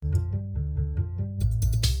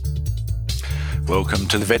Welcome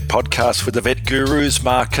to the Vet Podcast with the Vet Gurus,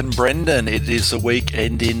 Mark and Brendan. It is the week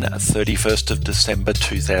ending 31st of December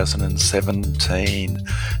 2017.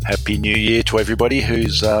 Happy New Year to everybody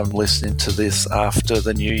who's listening to this after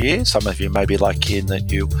the New Year. Some of you may be lucky in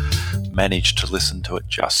that you managed to listen to it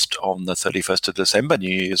just on the 31st of December, New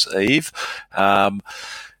Year's Eve.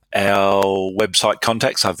 Our website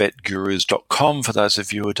contacts are vetgurus.com for those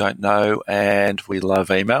of you who don't know, and we love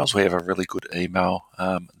emails. We have a really good email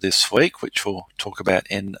this week, which we'll talk about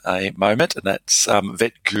in a moment, and that's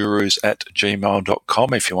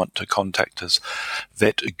vetgurus@gmail.com if you want to contact us,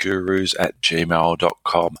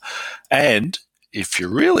 vetgurus@gmail.com. And if you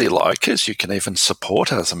really like us, you can even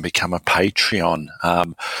support us and become a Patreon.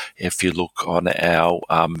 If you look on our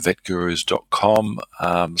vetgurus.com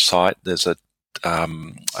site, there's a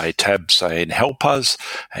tab saying help us,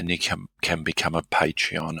 and you can become a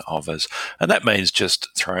Patreon of us, and that means just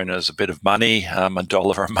throwing us a bit of money,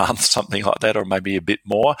 $1 a month, something like that, or maybe a bit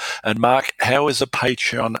more. And Mark, how is the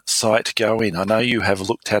Patreon site going? I know you have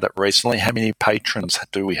looked at it recently. How many patrons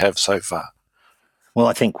do we have so far? Well,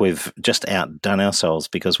 I think we've just outdone ourselves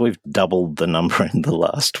because we've doubled the number in the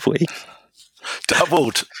last week.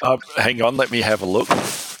 Doubled? Hang on, let me have a look.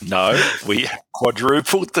 No, we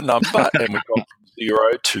quadrupled the number and we got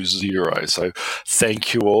 0 to 0. So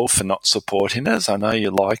thank you all for not supporting us. I know you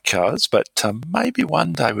like us, but maybe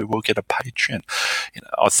one day we will get a Patreon.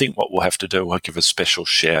 I think what we'll have to do, we'll give a special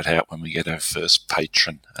shout out when we get our first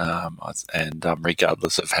patron, and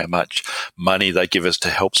regardless of how much money they give us to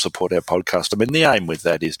help support our podcast. I mean, the aim with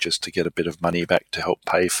that is just to get a bit of money back to help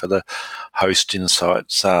pay for the hosting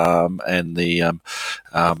sites and the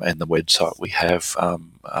website we have,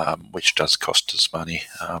 which does cost us money.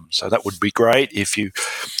 So that would be great if you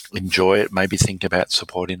enjoy it. Maybe think about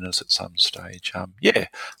supporting us at some stage.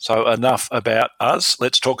 So enough about us.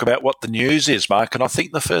 Let's talk about what the news is, Mark. And I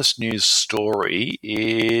think the first news story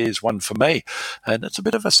is one for me, and it's a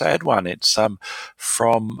bit of a sad one. It's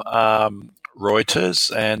from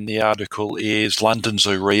Reuters, and the article is London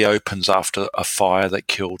Zoo reopens after a fire that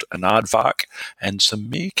killed an aardvark and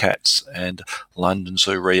some meerkats. And London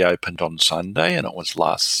Zoo reopened on Sunday, and it was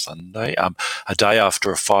last Sunday, a day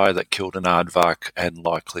after a fire that killed an aardvark and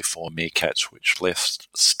likely 4 meerkats, which left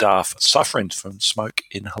staff suffering from smoke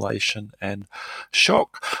inhalation and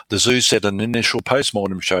shock. The zoo said an initial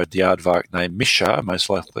post-mortem showed the aardvark named Misha most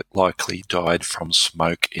likely died from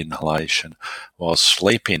smoke inhalation while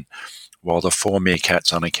sleeping, while the 4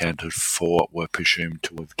 meerkats unaccounted for were presumed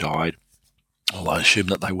to have died. Well, I assume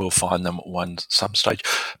that they will find them at some stage.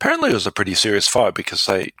 Apparently it was a pretty serious fire because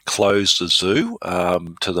they closed the zoo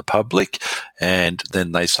to the public, and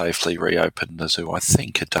then they safely reopened the zoo, I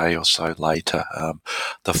think, a day or so later.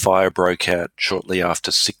 The fire broke out shortly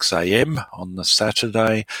after 6 a.m. on the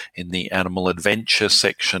Saturday in the Animal Adventure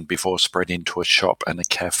section before spreading to a shop and a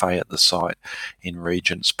cafe at the site in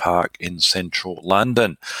Regent's Park in central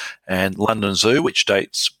London. And London Zoo, which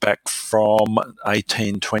dates back from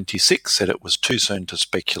 1826, said it was too soon to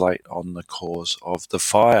speculate on the cause of the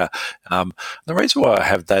fire. The reason why I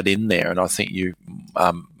have that in there, and I think you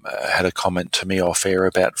had a comment to me off air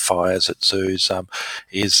about fires at zoos,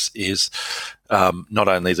 is not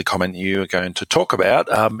only the comment you are going to talk about,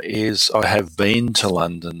 is I have been to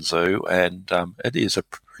London Zoo, and it is a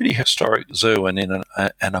pretty historic zoo, and in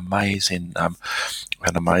an amazing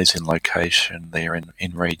location there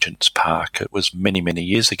in Regent's Park. It was many, many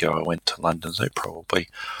years ago I went to London Zoo, probably,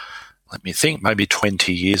 let me think, maybe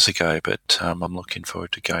 20 years ago, but I'm looking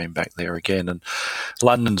forward to going back there again. And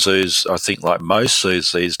London zoos, I think like most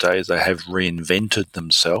zoos these days, they have reinvented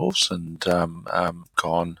themselves and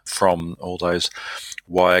gone from all those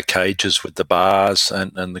wire cages with the bars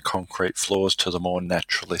and the concrete floors to the more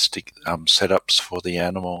naturalistic setups for the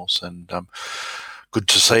animals. And good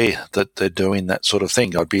to see that they're doing that sort of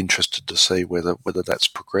thing. I'd be interested to see whether that's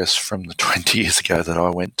progressed from the 20 years ago that I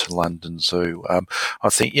went to London Zoo. I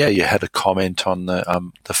think, you had a comment on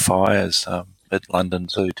the fires at London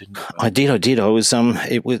Zoo, didn't you? I did. I was.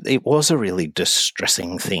 It was a really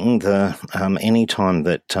distressing thing. Any time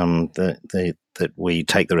that that we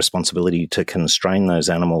take the responsibility to constrain those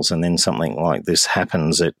animals, and then something like this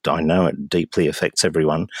happens, I know it deeply affects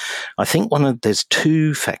everyone. I think there's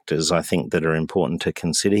 2 factors I think that are important to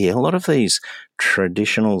consider here. A lot of these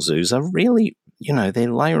traditional zoos are really,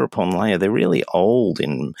 they're layer upon layer. They're really old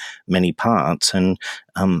in many parts, and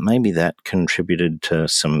maybe that contributed to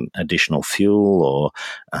some additional fuel, or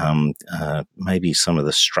maybe some of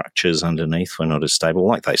the structures underneath were not as stable.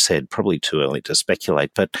 Like they said, probably too early to speculate.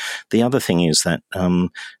 But the other thing is that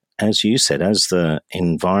as you said, as the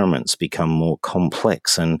environments become more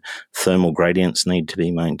complex and thermal gradients need to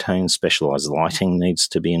be maintained, specialised lighting needs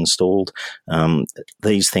to be installed,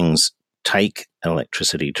 these things take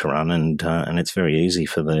electricity to run, and it's very easy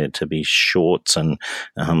for there to be shorts, and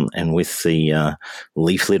with the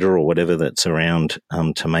leaf litter or whatever that's around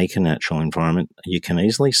to make a natural environment, you can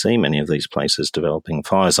easily see many of these places developing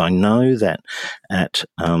fires. I know that at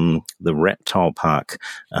the reptile park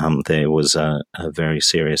there was a very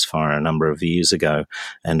serious fire a number of years ago,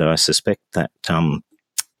 and I suspect that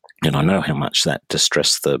and I know how much that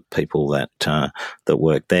distressed the people that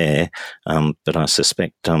work there, but I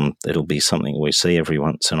suspect it'll be something we see every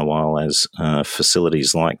once in a while as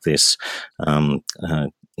facilities like this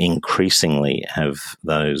increasingly have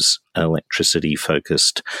those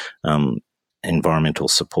electricity-focused environmental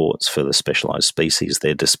supports for the specialised species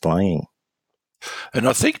they're displaying. And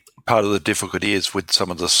I think part of the difficulty is with some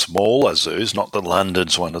of the smaller zoos, not that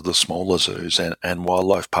London's one of the smaller zoos, and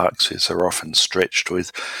wildlife parks are often stretched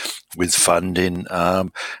with funding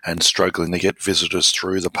and struggling to get visitors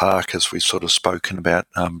through the park, as we've sort of spoken about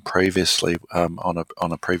previously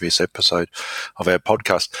on a previous episode of our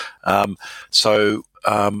podcast.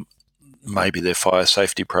 Maybe their fire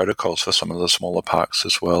safety protocols for some of the smaller parks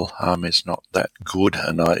as well is not that good,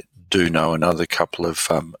 and I do know another couple of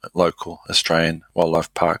local Australian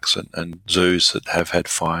wildlife parks and zoos that have had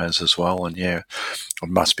fires as well. And yeah, it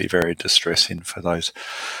must be very distressing for those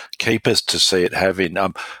keepers to see it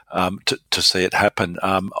to see it happen.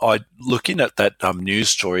 Looking at that news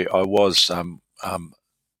story, I was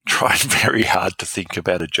trying very hard to think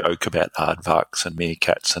about a joke about aardvarks and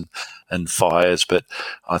meerkats and fires, but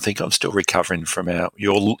I think I'm still recovering from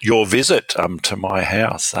your visit to my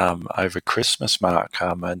house over Christmas, Mark,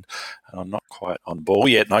 and I'm not quite on board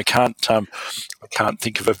yet, and I can't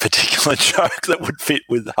think of a particular joke that would fit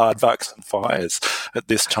with aardvarks and fires at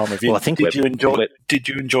this time of year. Well, I think did you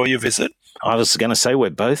enjoy your visit? I was going to say we're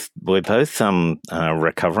both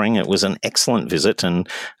recovering. It was an excellent visit, and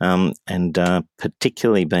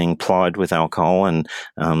particularly being plied with alcohol and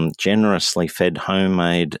generously fed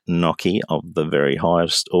homemade gnocchi of the very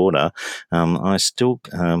highest order. I still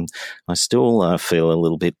feel a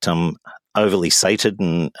little bit overly sated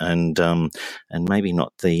and maybe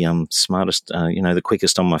not the smartest, the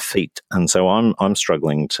quickest on my feet, and so I'm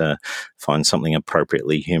struggling to find something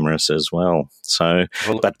appropriately humorous as well. So,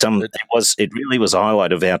 it really was a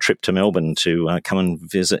highlight of our trip to Melbourne to come and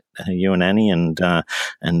visit you and Annie and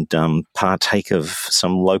partake of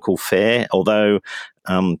some local fare. Although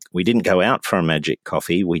we didn't go out for a magic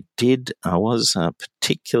coffee, we did. I was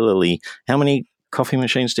particularly. How many coffee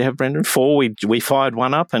machines do you have, Brendan? 4. We fired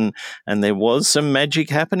one up, and there was some magic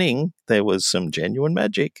happening. There was some genuine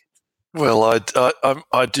magic. Well,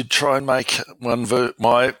 I did try and make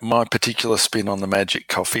my particular spin on the magic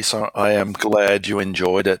coffee, so I am glad you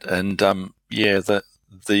enjoyed it. And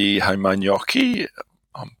the homemade gnocchi,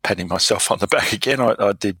 I'm patting myself on the back again.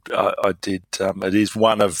 I did. It is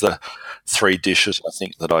one of the 3 dishes I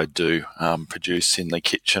think that I do produce in the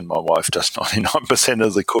kitchen. My wife does 99%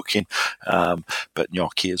 of the cooking, but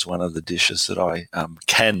gnocchi is one of the dishes that I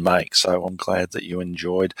can make. So I'm glad that you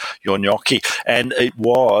enjoyed your gnocchi. And it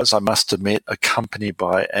was, I must admit, accompanied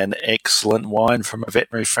by an excellent wine from a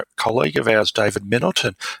veterinary colleague of ours, David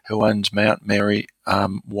Middleton, who owns Mount Mary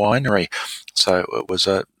Winery. So it was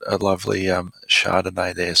a lovely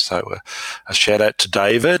Chardonnay there. So a shout out to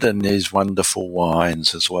David and his wonderful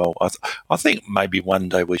wines as well. I think maybe one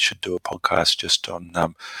day we should do a podcast just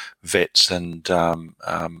on vets and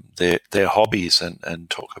their hobbies and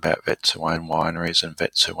talk about vets who own wineries and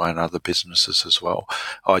vets who own other businesses as well.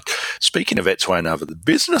 Speaking of vets who own other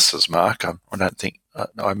businesses, Mark, I don't think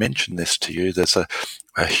I mentioned this to you. There's a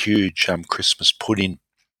huge Christmas pudding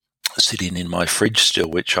sitting in my fridge still,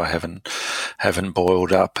 which I haven't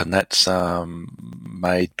boiled up, and that's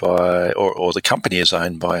made by, or the company is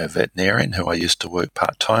owned by a veterinarian who I used to work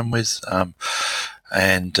part-time with,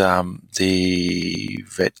 and the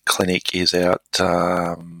vet clinic is out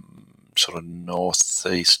sort of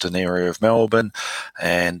northeastern area of Melbourne,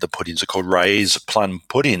 and the puddings are called Ray's Plum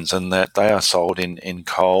Puddings, and that they are sold in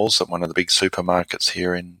Coles at one of the big supermarkets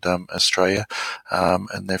here in Australia,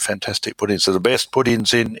 and they're fantastic puddings. They're the best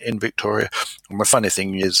puddings in Victoria. And the funny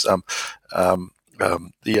thing is,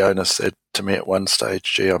 the owner said to me at one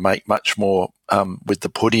stage, "Gee, I make much more with the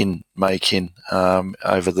pudding making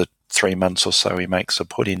over the 3 months or so he makes the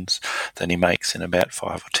puddings than he makes in about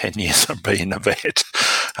 5 or 10 years of being a vet."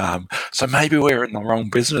 So maybe we're in the wrong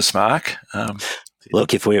business, Mark.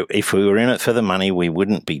 Look, if we were in it for the money, we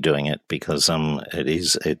wouldn't be doing it, because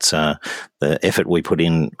it's the effort we put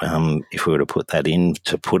in. If we were to put that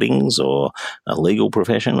into puddings or a legal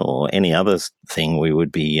profession or any other thing, we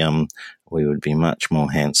would be much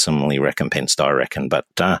more handsomely recompensed, I reckon. But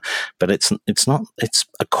it's not. It's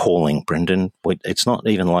a calling, Brendan. It's not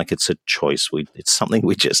even like it's a choice. It's something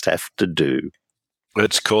we just have to do.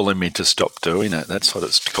 It's calling me to stop doing it. That's what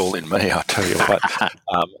it's calling me, I tell you what,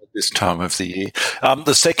 this time of the year.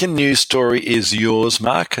 The second news story is yours,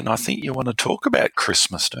 Mark, and I think you want to talk about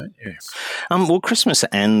Christmas, don't you? Well, Christmas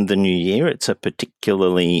and the New Year. It's a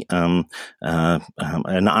particularly an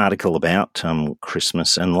article about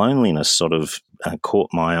Christmas and loneliness sort of caught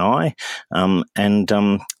my eye,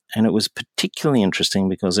 and it was particularly interesting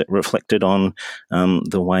because it reflected on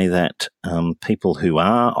the way that people who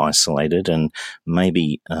are isolated, and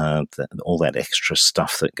maybe all that extra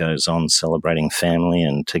stuff that goes on celebrating family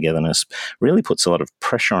and togetherness, really puts a lot of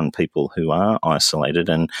pressure on people who are isolated,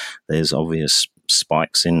 and there's obvious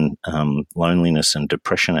spikes in loneliness and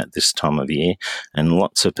depression at this time of year, and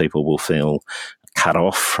lots of people will feel cut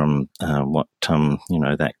off from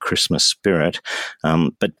that Christmas spirit.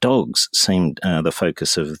 But dogs seemed the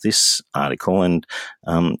focus of this article, and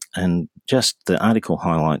just the article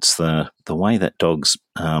highlights the way that dogs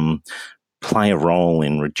play a role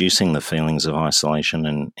in reducing the feelings of isolation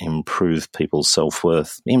and improve people's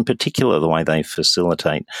self-worth, in particular the way they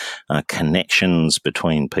facilitate connections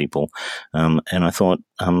between people. And I thought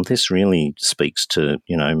this really speaks to,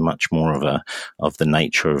 much more of the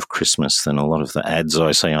nature of Christmas than a lot of the ads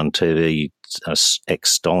I see on TV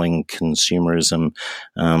extolling consumerism.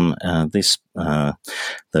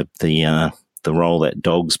 The role that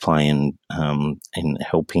dogs play in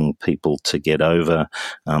helping people to get over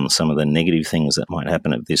some of the negative things that might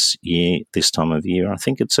happen at this time of year. I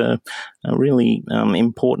think it's a really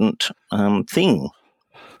important thing.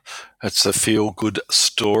 It's a feel-good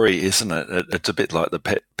story, isn't it? It's a bit like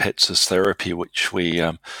the Pets as Therapy, which we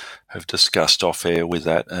have discussed off-air with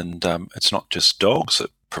that. And it's not just dogs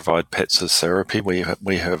that provide pets as therapy. We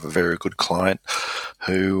have a very good client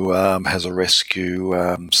who has a rescue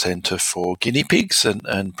centre for guinea pigs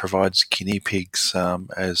and provides guinea pigs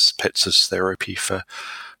as pets as therapy for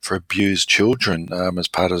abused children as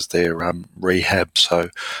part of their rehab. So,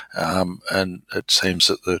 and it seems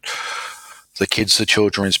that the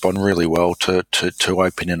children respond really well to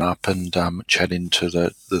opening up and chatting to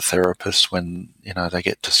the therapist when they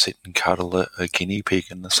get to sit and cuddle a guinea pig.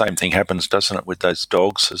 And the same thing happens, doesn't it, with those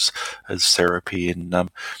dogs as therapy in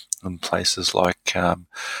places like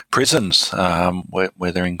prisons,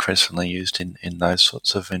 where they're increasingly used in those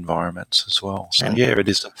sorts of environments as well. So it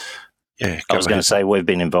is. I was going to say we've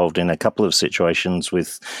been involved in a couple of situations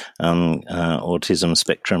with autism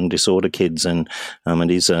spectrum disorder kids, and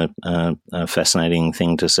it is a fascinating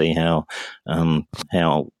thing to see how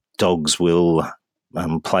dogs will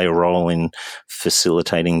play a role in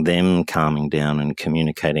facilitating them calming down and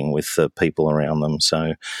communicating with the people around them.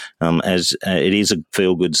 So as it is a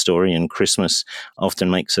feel-good story, and Christmas often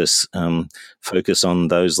makes us focus on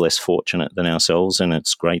those less fortunate than ourselves, and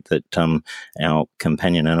it's great that our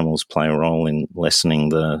companion animals play a role in lessening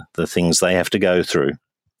the things they have to go through.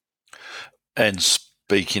 And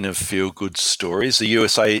speaking of feel-good stories, the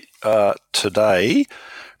USA Today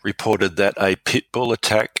reported that a pit bull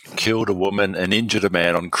attack killed a woman and injured a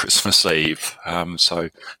man on Christmas Eve. So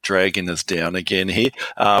dragging us down again here.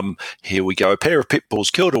 Here we go. A pair of pit bulls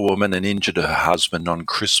killed a woman and injured her husband on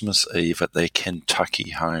Christmas Eve at their Kentucky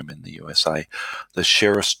home in the USA. The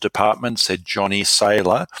sheriff's department said Johnny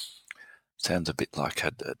Saylor, sounds a bit like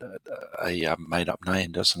a made-up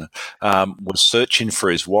name, doesn't it? Was searching for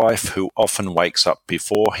his wife, who often wakes up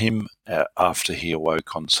before him after he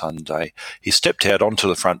awoke on Sunday. He stepped out onto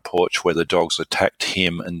the front porch where the dogs attacked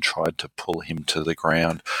him and tried to pull him to the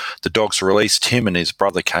ground. The dogs released him, and his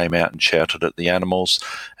brother came out and shouted at the animals,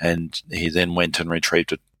 and he then went and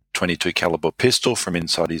retrieved a .22 caliber pistol from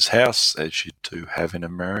inside his house, as you do have in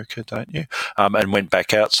America, don't you? And went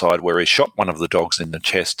back outside, where he shot one of the dogs in the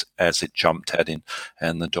chest as it jumped at him,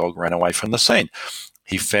 and the dog ran away from the scene.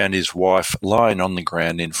 He found his wife lying on the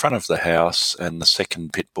ground in front of the house, and the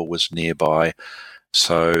second pit bull was nearby.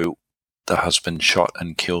 So the husband shot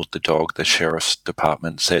and killed the dog, the sheriff's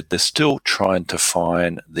department said. They're still trying to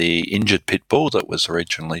find the injured pit bull that was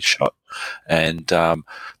originally shot. And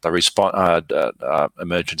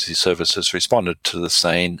emergency services responded to the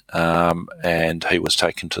scene, and he was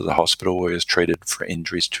taken to the hospital where he was treated for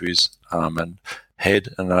injuries to his arm and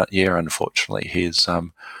head. And unfortunately, his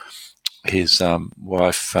his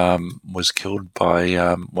wife was killed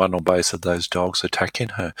by one or both of those dogs attacking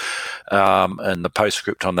her. And the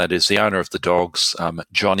postscript on that is the owner of the dogs,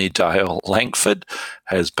 Johnny Dale Langford,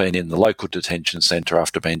 has been in the local detention centre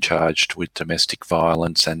after being charged with domestic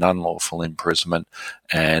violence and unlawful imprisonment,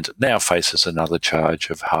 and now faces another charge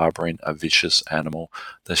of harbouring a vicious animal,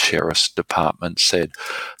 the Sheriff's Department said.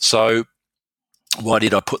 So why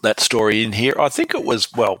did I put that story in here? I think it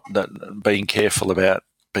was, well, being careful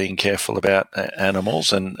about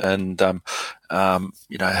animals, and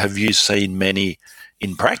have you seen many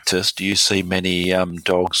in practice? Do you see many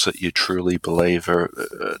dogs that you truly believe are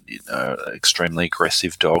extremely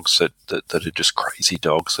aggressive dogs that are just crazy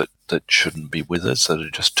dogs that shouldn't be with us, that are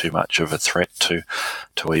just too much of a threat to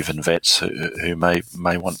even vets who may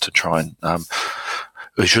want to try and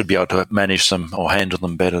who should be able to manage them or handle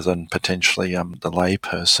them better than potentially the lay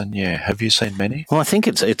person? Yeah, have you seen many? Well, I think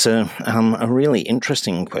it's a really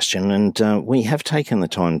interesting question, and we have taken the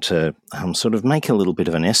time to sort of make a little bit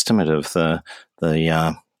of an estimate of the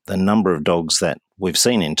number of dogs that we've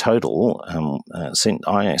seen in total.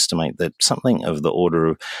 I estimate that something of the order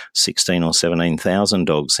of 16 or 17,000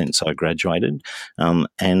 dogs since I graduated,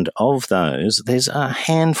 and of those, there's a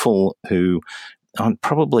handful who.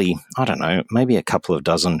 Probably, I don't know, maybe a couple of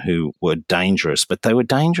dozen who were dangerous, but they were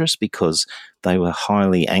dangerous because they were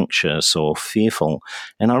highly anxious or fearful.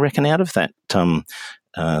 And I reckon out of that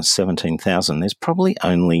 17,000, there's probably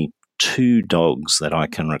only 2 dogs that I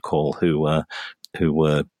can recall who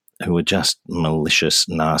were just malicious,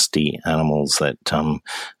 nasty animals that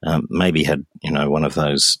maybe had one of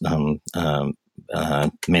those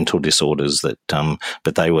mental disorders that,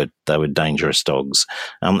 but they were dangerous dogs,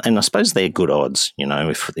 and I suppose they're good odds.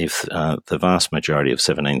 If the vast majority of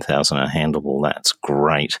 17,000 are handleable, that's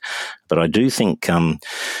great. But I do think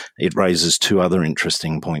it raises 2 other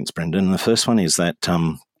interesting points, Brendan. The first one is that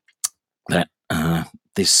the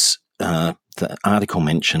article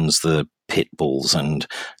mentions the pit bulls, and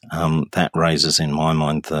that raises in my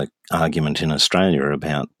mind the argument in Australia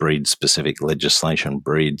about breed-specific legislation,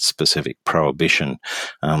 breed-specific prohibition,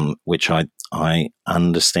 which I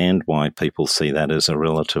understand why people see that as a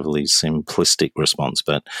relatively simplistic response.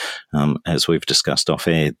 But as we've discussed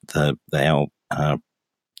off-air, the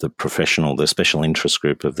professional, the special interest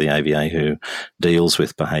group of the AVA who deals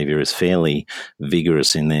with behaviour is fairly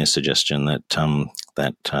vigorous in their suggestion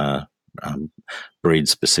that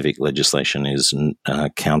breed-specific legislation is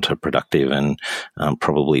counterproductive and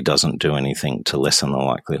probably doesn't do anything to lessen the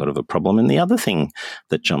likelihood of a problem. And the other thing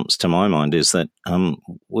that jumps to my mind is that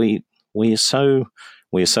we are so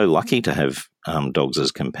lucky to have dogs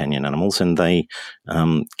as companion animals, and they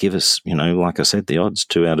give us, like I said, the odds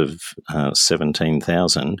 2 out of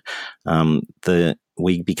 17,000.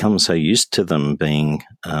 We become so used to them being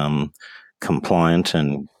compliant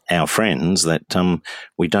and our friends that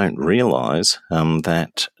we don't realise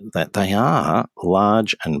that they are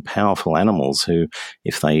large and powerful animals who,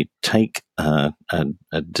 if they take a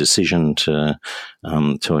decision to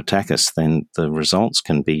attack us, then the results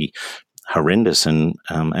can be horrendous and,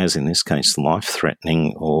 as in this case,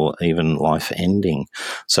 life-threatening or even life-ending.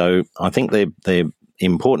 So I think they're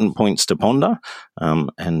important points to ponder,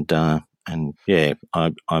 and yeah,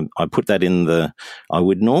 I put that in the. I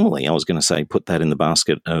was going to say put that in the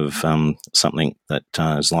basket of something that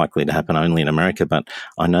is likely to happen only in America, but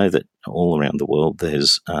I know that all around the world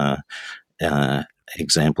there's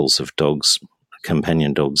examples of dogs,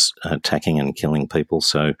 companion dogs, attacking and killing people.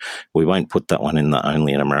 So we won't put that one in the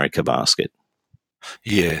only in America basket.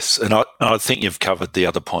 Yes, and I think you've covered the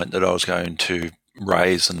other point that I was going to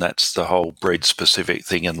raise, and that's the whole breed-specific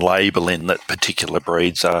thing and labelling that particular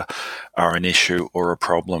breeds are an issue or a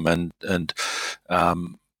problem. And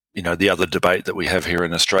the other debate that we have here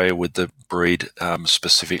in Australia with the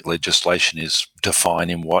breed-specific legislation is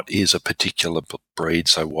defining what is a particular breed.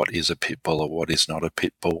 So what is a pit bull or what is not a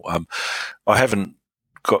pit bull? I haven't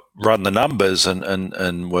run the numbers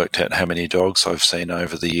and worked out how many dogs I've seen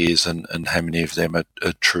over the years and how many of them are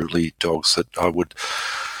truly dogs that I would,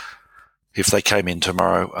 if they came in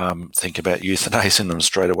tomorrow, think about euthanizing them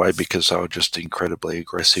straight away because they were just incredibly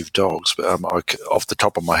aggressive dogs. But off the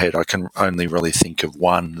top of my head, I can only really think of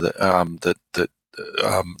one that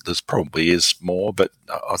there's probably is more, but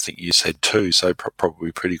I think you said 2, so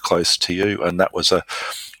probably pretty close to you. And that was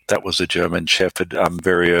a German Shepherd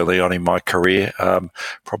very early on in my career,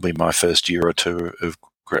 probably my first year or 2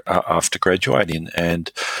 after graduating, and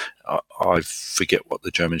I forget what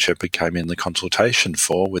the German Shepherd came in the consultation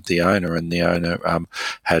for with the owner, and the owner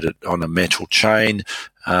had it on a metal chain,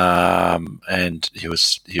 and he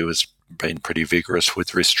was being pretty vigorous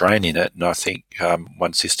with restraining it. And I think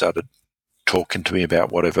once he started talking to me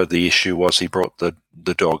about whatever the issue was he brought the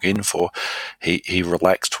dog in for, he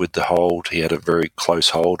relaxed with the hold. He had a very close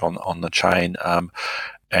hold on the chain.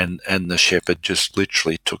 And the shepherd just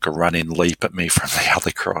literally took a running leap at me from the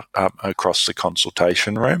other across the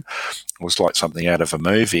consultation room. It was like something out of a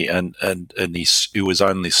movie, and he was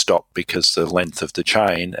only stopped because the length of the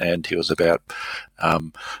chain, and he was about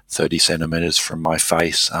 30 centimetres from my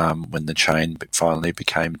face when the chain finally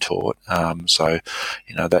became taut. So,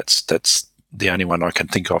 that's the only one I can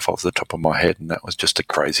think of off the top of my head, and that was just a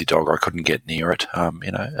crazy dog. I couldn't get near it,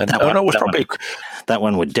 that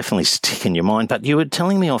one would definitely stick in your mind. But you were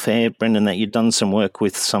telling me off air, Brendan, that you'd done some work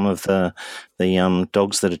with some of the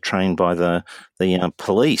dogs that are trained by the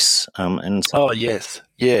police. Oh, yes.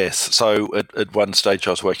 So at one stage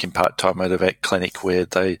I was working part-time at a vet clinic where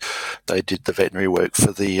they did the veterinary work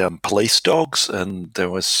for the police dogs, and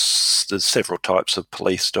there's several types of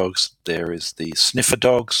police dogs. There is the sniffer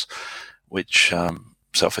dogs, which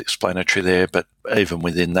self-explanatory there, but even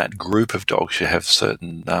within that group of dogs, you have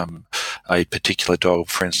certain a particular dog,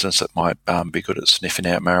 for instance, that might be good at sniffing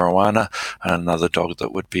out marijuana, and another dog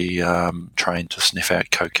that would be trained to sniff out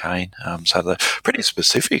cocaine. So they're pretty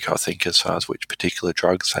specific, I think, as far as which particular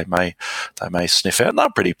drugs they may sniff out. And they're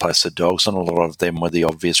pretty placid dogs, and a lot of them were the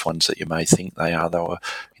obvious ones that you may think they are. They were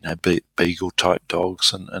beagle type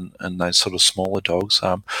dogs and those sort of smaller dogs.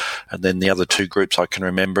 And then the other two groups I can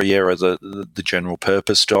remember, are the general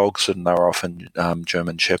purpose dogs, and they're often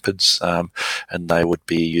German shepherds, and they would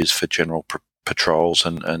be used for general patrols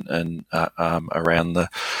and around the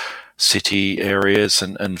city areas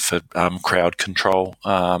and for crowd control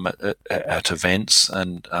at events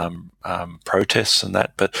and protests and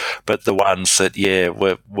that. But the ones that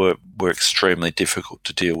were extremely difficult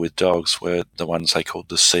to deal with dogs were the ones they called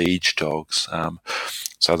the siege dogs.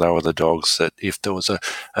 So they were the dogs that if there was a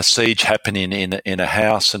siege happening in a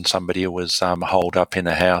house and somebody was holed up in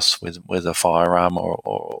a house with a firearm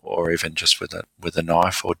or even just with a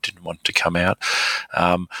knife or didn't want to come out,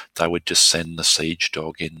 they would just send the siege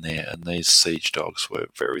dog in there. And these siege dogs were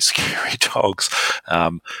very scary dogs.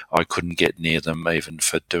 I couldn't get near them even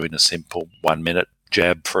for doing a simple 1 minute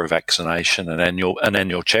jab for a vaccination. An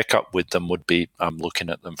annual checkup with them would be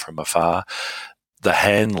looking at them from afar. The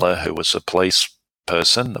handler, who was a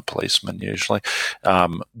policeman usually,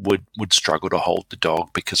 would struggle to hold the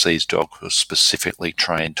dog because these dogs were specifically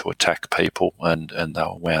trained to attack people, and they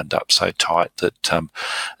were wound up so tight that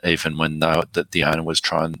even when the owner was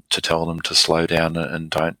trying to tell them to slow down and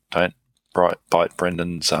don't bite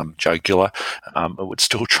Brendan's jugular, it would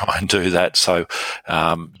still try and do that. So,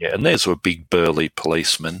 and these were big burly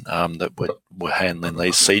policemen that were handling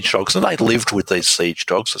these siege dogs, and they lived with these siege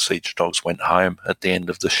dogs. The siege dogs went home at the end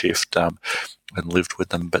of the shift and lived with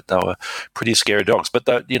them, but they were pretty scary dogs. But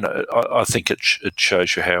I think it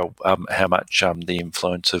shows you how much the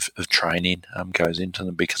influence of training goes into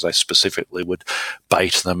them, because they specifically would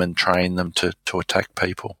bait them and train them to attack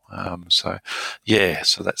people. So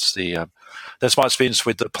that's my experience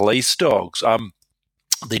with the police dogs.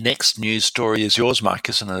 The next news story is yours, Mark,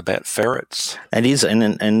 isn't it, about ferrets? It is,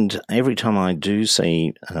 and every time I do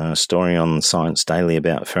see a story on Science Daily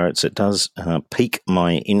about ferrets, it does pique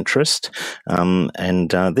my interest.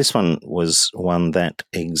 And this one was one that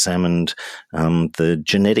examined the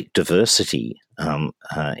genetic diversity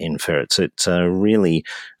in ferrets. It's really,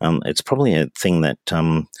 it's probably a thing that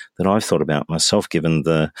I've thought about myself, given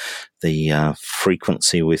the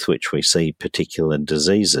frequency with which we see particular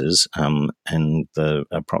diseases and the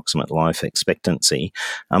approximate life expectancy,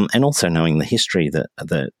 and also knowing the history of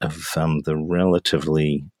the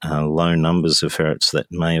relatively low numbers of ferrets that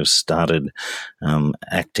may have started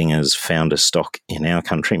acting as founder stock in our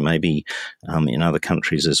country, maybe in other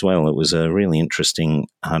countries as well. It was a really interesting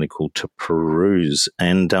article to peruse,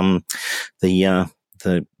 and the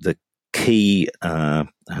key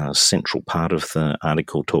central part of the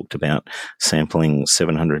article talked about sampling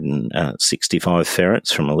 765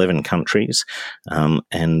 ferrets from 11 countries,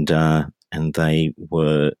 and they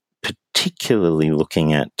were particularly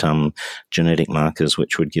looking at genetic markers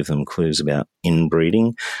which would give them clues about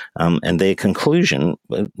inbreeding, and their conclusion,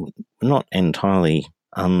 not entirely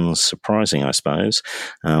unsurprising, I suppose,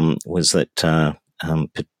 was that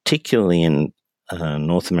particularly in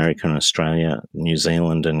North America and Australia, New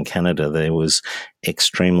Zealand and Canada, there was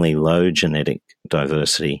extremely low genetic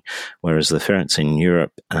diversity, whereas the ferrets in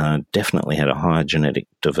Europe definitely had a higher genetic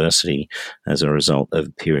diversity as a result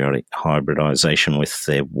of periodic hybridization with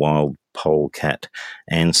their wild polecat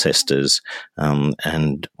ancestors,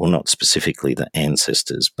 and, well, not specifically the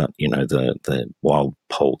ancestors, but, the wild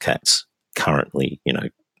polecats currently,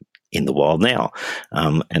 in the wild now,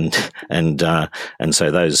 and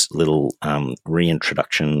so those little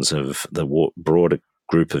reintroductions of the broader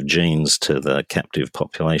group of genes to the captive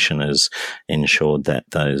population has ensured that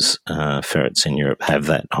those ferrets in Europe have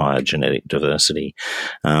that higher genetic diversity.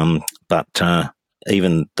 But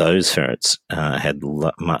even those ferrets had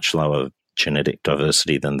much lower genetic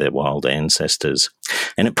diversity than their wild ancestors.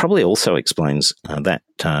 And it probably also explains that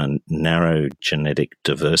narrow genetic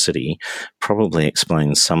diversity probably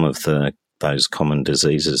explains some of those common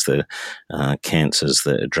diseases, the cancers,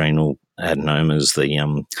 the adrenal adenomas,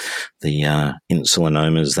 the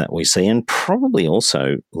insulinomas that we see, and probably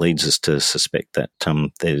also leads us to suspect that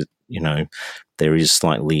there is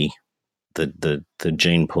slightly the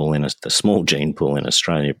gene pool the small gene pool in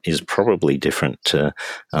Australia is probably different to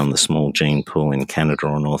the small gene pool in Canada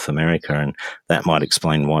or North America, and that might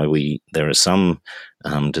explain why there are some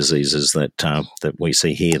diseases that we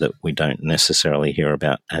see here that we don't necessarily hear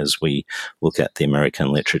about as we look at the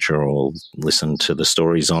American literature or listen to the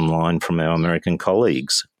stories online from our American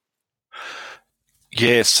colleagues.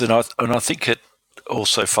 Yes, and I think it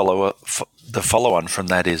also the follow-on from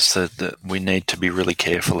that is that we need to be really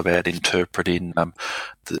careful about interpreting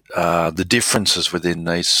the differences within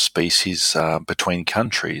these species between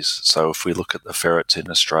countries. So if we look at the ferrets in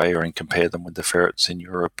Australia and compare them with the ferrets in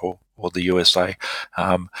Europe or the USA,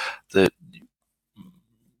 that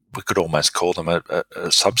we could almost call them a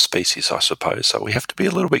subspecies, I suppose. So we have to be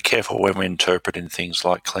a little bit careful when we're interpreting things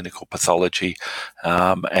like clinical pathology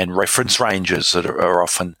and reference ranges that are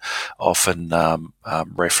often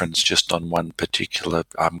referenced just on one particular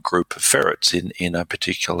group of ferrets in a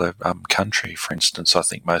particular country. For instance, I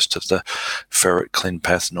think most of the ferret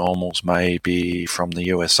ClinPath normals may be from the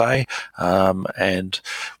USA, and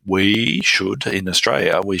we should, in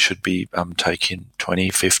Australia, be taking 20,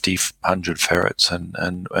 50, 100 ferrets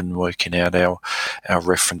and working out our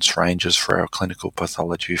reference ranges for our clinical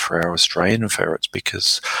pathology for our Australian ferrets,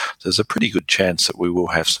 because there's a pretty good chance that we will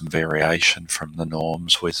have some variation from the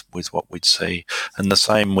norms with what we'd see. And the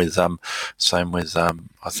same with I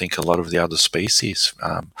think a lot of the other species.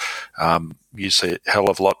 You see a hell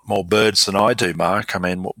of a lot more birds than I do, Mark. I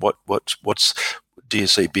mean, do you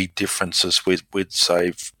see big differences with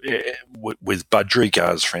budgerigars,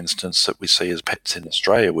 for instance, that we see as pets in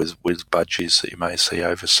Australia with budgies that you may see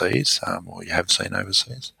overseas, or you have seen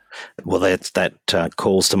overseas? Well, that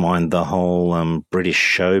calls to mind the whole British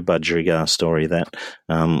show budgerigar story. That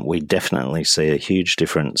we definitely see a huge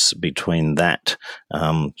difference between that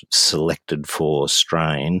selected for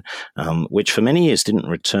strain, which for many years didn't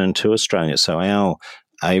return to Australia. So our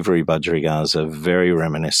Avery budgerigars are very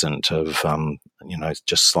reminiscent of,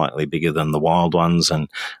 just slightly bigger than the wild ones, and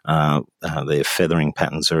their feathering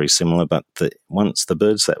patterns very similar. But once the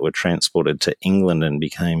birds that were transported to England and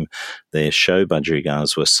became their show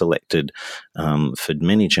budgerigars were selected for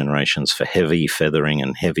many generations for heavy feathering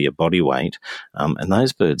and heavier body weight, and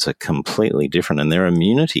those birds are completely different, and their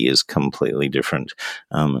immunity is completely different,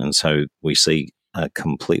 and so we see a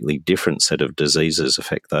completely different set of diseases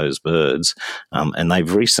affect those birds. And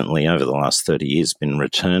they've recently, over the last 30 years, been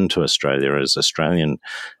returned to Australia as the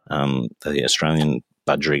Australian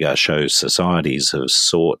Budgerigar Show societies have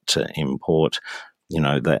sought to import,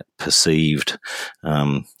 that perceived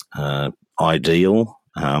ideal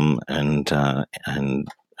and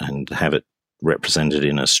have it represented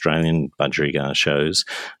in Australian budgerigar shows,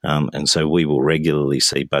 and so we will regularly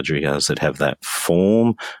see budgerigars that have that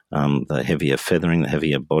form, the heavier feathering, the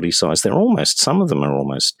heavier body size. Some of them are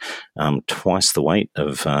almost twice the weight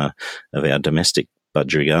of our domestic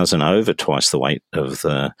budgerigars, and over twice the weight of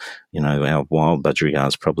our wild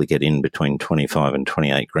budgerigars probably get in between 25 and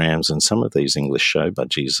 28 grams, and some of these English show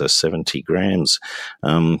budgies are 70 grams.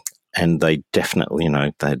 And they definitely,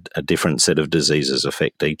 a different set of diseases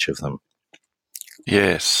affect each of them.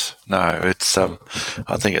 Yes, no, it's. I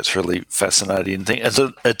think it's really fascinating thing.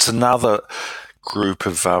 It's another group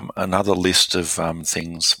of another list of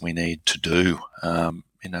things we need to do.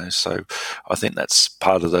 So I think that's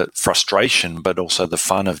part of the frustration, but also the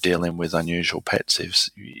fun of dealing with unusual pets.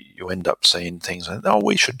 Is you end up seeing things like,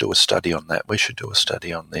 we should do a study on that. We should do a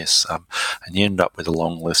study on this, and you end up with a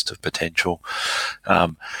long list of potential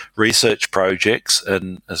research projects.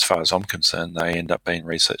 And as far as I'm concerned, they end up being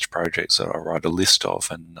research projects that I write a list of,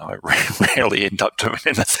 and I rarely end up doing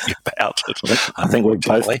anything about it. I think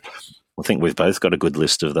we've both got a good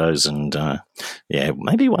list of those, and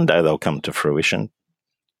maybe one day they'll come to fruition.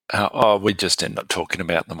 We just end up talking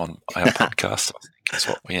about them on our podcast. I think is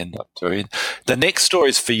what we end up doing. The next story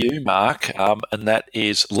is for you, Mark, and that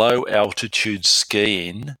is low altitude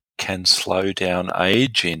skiing can slow down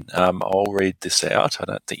aging. I'll read this out. I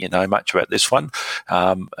don't think you know much about this one,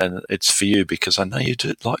 and it's for you because I know you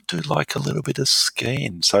do like a little bit of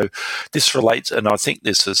skiing. So this relates, and I think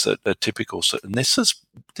this is a typical. And this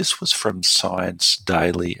was from Science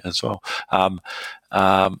Daily as well.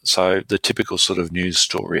 So the typical sort of news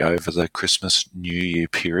story over the Christmas New Year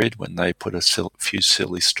period when they put a few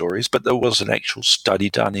silly stories, but there was an actual study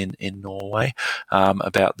done in Norway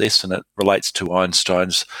about this, and it relates to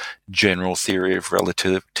Einstein's general theory of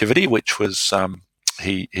relativity, which was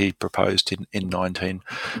he proposed in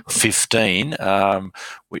 1915,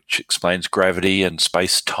 which explains gravity and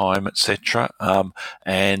space-time, etc.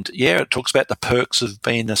 And yeah, it talks about the perks of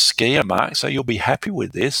being a skier, Mark. So you'll be happy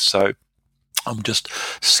with this. So I'm just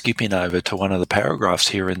skipping over to one of the paragraphs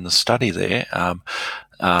here in the study there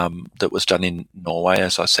that was done in Norway,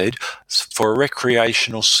 as I said. For a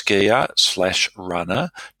recreational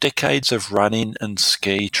skier/runner, decades of running and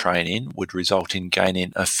ski training would result in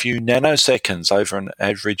gaining a few nanoseconds over an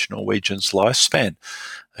average Norwegian's lifespan.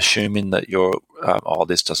 Assuming that you're,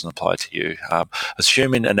 this doesn't apply to you.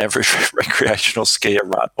 Assuming an average recreational skier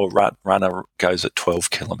runner goes at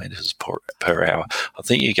 12 kilometres per hour. I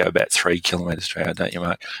think you go about 3 kilometres per hour, don't you,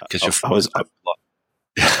 Mark? Because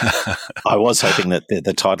I was hoping that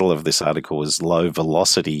the title of this article was "Low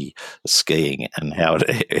Velocity Skiing" and how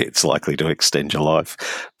it's likely to extend your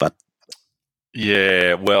life, but.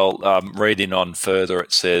 Yeah, well, reading on further,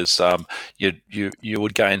 it says you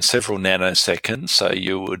would gain several nanoseconds, so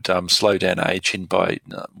you would slow down aging by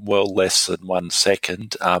well less than 1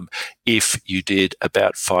 second if you did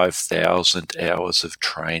about 5,000 hours of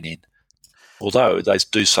training. Although they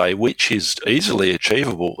do say which is easily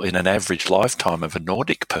achievable in an average lifetime of a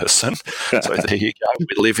Nordic person. So there you go.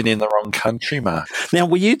 We're living in the wrong country, Mark. Now,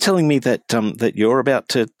 were you telling me that that you're about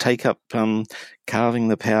to take up carving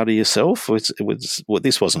the powder yourself?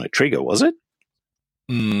 This wasn't a trigger, was it?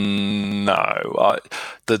 No.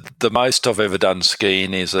 The most I've ever done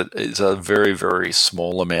skiing is a very, very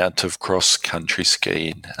small amount of cross-country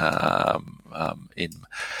skiing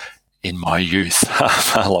in my youth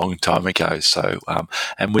a long time ago. So,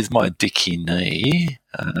 and with my dicky knee,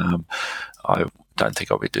 I don't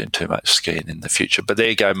think I'll be doing too much skiing in the future. But there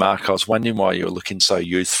you go, Mark. I was wondering why you were looking so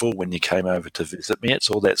youthful when you came over to visit me. It's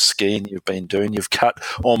all that skiing you've been doing. You've cut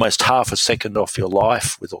almost half a second off your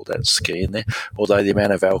life with all that skiing there. Although the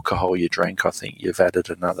amount of alcohol you drank, I think you've added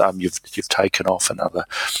another. You've taken off another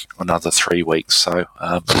 3 weeks. So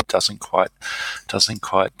it doesn't quite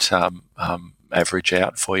average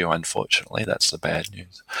out for you, unfortunately. That's the bad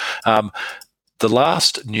news. The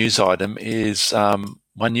last news item is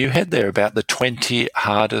one you had there about the 20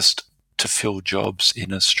 hardest to fill jobs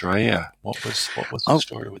in Australia. What was the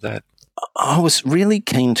story with that? I was really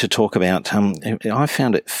keen to talk about, I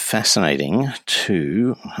found it fascinating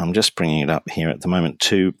I'm just bringing it up here at the moment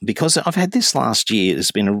because I've had this last year.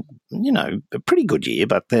 It's been a pretty good year,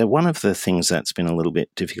 but one of the things that's been a little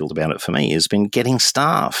bit difficult about it for me has been getting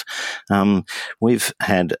staff. We've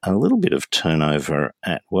had a little bit of turnover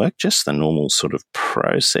at work, just the normal sort of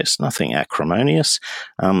process, nothing acrimonious,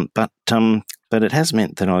 but it has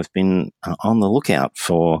meant that I've been on the lookout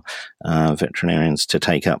for veterinarians to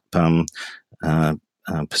take up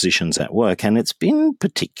positions at work, and it's been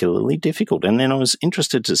particularly difficult. And then I was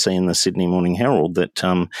interested to see in the Sydney Morning Herald that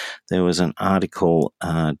there was an article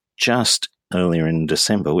just earlier in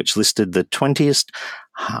December which listed the 20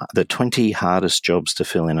 hardest jobs to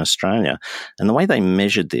fill in Australia. And the way they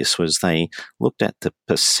measured this was they looked at the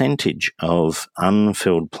percentage of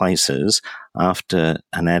unfilled places after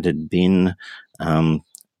an ad had been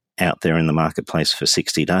out there in the marketplace for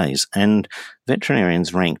 60 days. And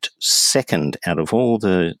veterinarians ranked second out of all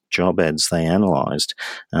the job ads they analysed,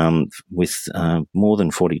 with more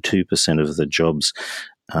than 42% of the jobs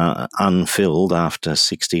unfilled after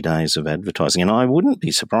 60 days of advertising. And I wouldn't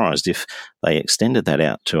be surprised if they extended that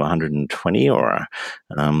out to 120 or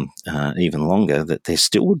even longer, that there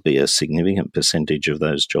still would be a significant percentage of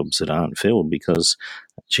those jobs that aren't filled because,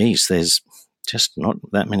 geez, there's just not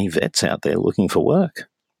that many vets out there looking for work.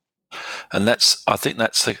 And I think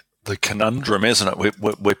that's the conundrum, isn't it?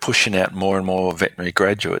 We're pushing out more and more veterinary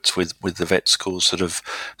graduates with the vet schools that have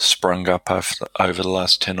sprung up over the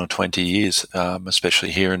last 10 or 20 years,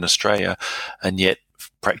 especially here in Australia. And yet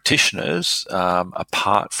practitioners,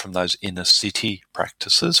 apart from those inner city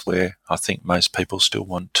practices where I think most people still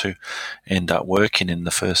want to end up working in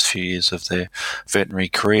the first few years of their veterinary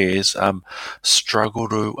careers, struggle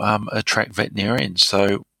to attract veterinarians.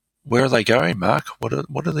 So where are they going, Mark? What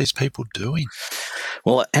are these people doing?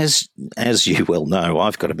 Well, as you well know,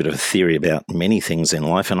 I've got a bit of a theory about many things in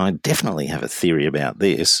life, and I definitely have a theory about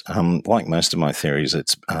this. Like most of my theories,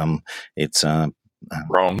 it's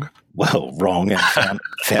Wrong. Well, wrong and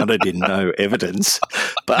founded in no evidence,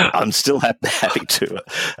 but I'm still happy to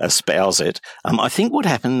espouse it. I think what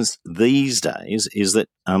happens these days is that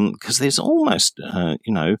because there's almost,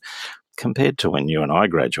 compared to when you and I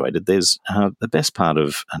graduated, there's the best part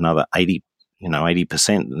of another 80%,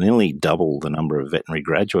 nearly double the number of veterinary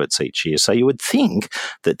graduates each year. So you would think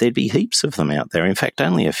that there'd be heaps of them out there. In fact,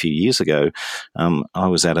 only a few years ago, I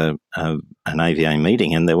was at an AVA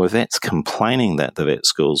meeting, and there were vets complaining that the vet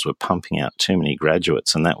schools were pumping out too many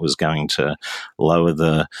graduates, and that was going to lower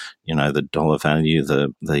the dollar value,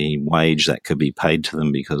 the wage that could be paid to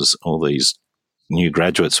them, because all these new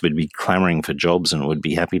graduates would be clamouring for jobs and would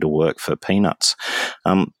be happy to work for peanuts.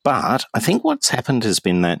 But I think what's happened has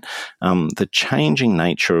been that the changing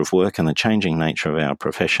nature of work and the changing nature of our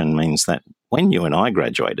profession means that when you and I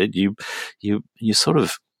graduated, you sort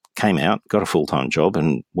of came out, got a full-time job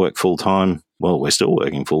and worked full-time. Well, we're still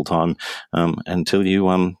working full-time until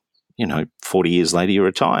you 40 years later you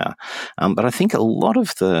retire. But I think a lot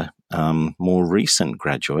of the more recent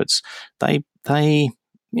graduates, they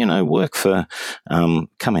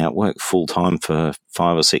come out, work full-time for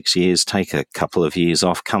 5 or 6 years, take a couple of years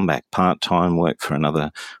off, come back part-time, work for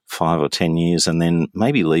another 5 or 10 years, and then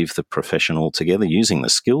maybe leave the profession altogether using the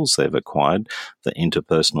skills they've acquired, the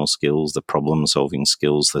interpersonal skills, the problem-solving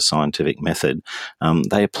skills, the scientific method.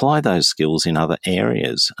 They apply those skills in other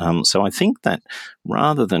areas. So I think that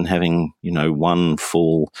rather than having, one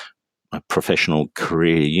full professional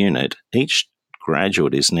career unit, each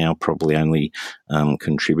graduate is now probably only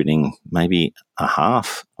contributing maybe a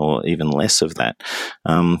half or even less of that.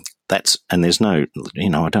 And there's no,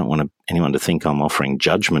 I don't want anyone to think I'm offering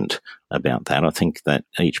judgment about that. I think that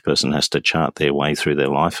each person has to chart their way through their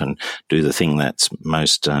life and do the thing that's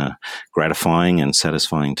most gratifying and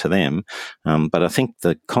satisfying to them. But I think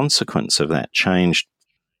the consequence of that changed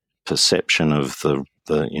perception of the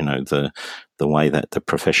way that the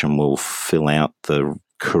profession will fill out the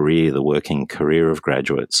working career of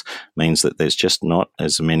graduates means that there's just not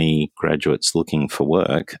as many graduates looking for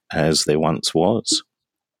work as there once was.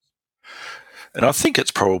 And I think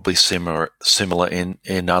it's probably similar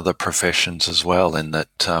in other professions as well, in that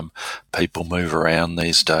people move around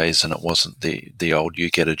these days, and it wasn't the old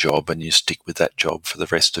you get a job and you stick with that job for the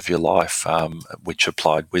rest of your life, which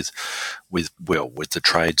applied with the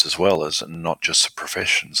trades as well as, and not just the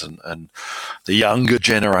professions. And the younger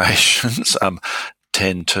generations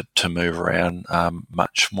tend to move around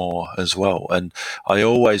much more as well. And I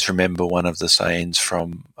always remember one of the sayings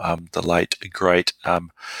from the late, great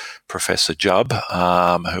Professor Jubb,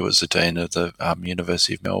 who was the Dean of the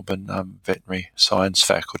University of Melbourne Veterinary Science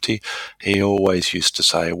Faculty. He always used to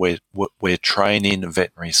say, we're training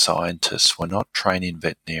veterinary scientists, we're not training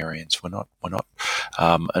veterinarians, we're not.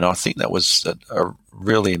 And I think that was a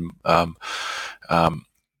really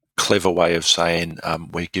clever way of saying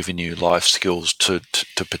we're giving you life skills to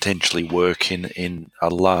potentially work in a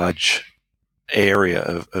large area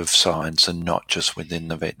of science and not just within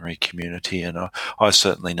the veterinary community. And I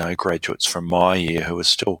certainly know graduates from my year who are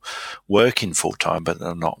still working full-time, but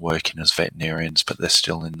they're not working as veterinarians, but they're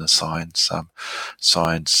still in the science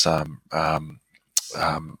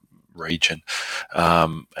region.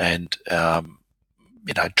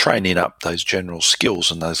 Training up those general skills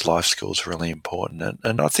and those life skills are really important.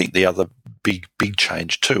 And I think the other big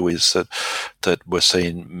change too is that we're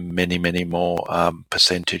seeing many more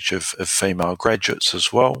percentage of female graduates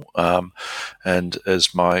as well. And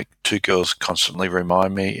as my two girls constantly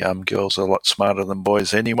remind me, girls are a lot smarter than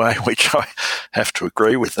boys anyway, which I have to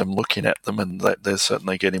agree with them looking at them, and they're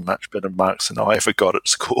certainly getting much better marks than I ever got at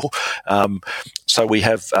school. So we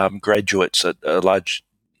have graduates at a large,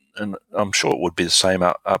 and I'm sure it would be the same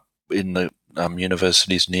up in the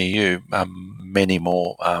universities near you, many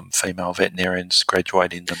more female veterinarians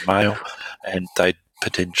graduating than male, and they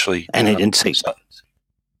potentially... And it didn't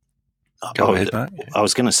Go ahead, mate. I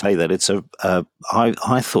was going to say that it's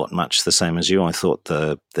I thought much the same as you. I thought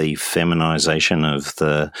the feminisation of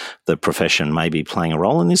the profession may be playing a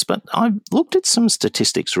role in this, but I looked at some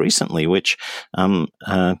statistics recently, which,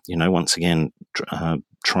 once again,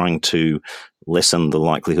 trying to lessen the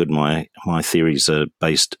likelihood my theories are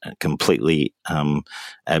based completely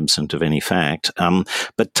absent of any fact.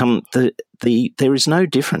 But there is no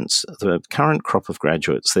difference. The current crop of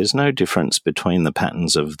graduates, there's no difference between the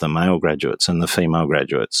patterns of the male graduates and the female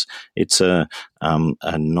graduates. It's a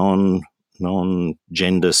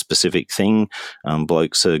non-gender specific thing.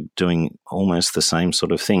 Blokes are doing almost the same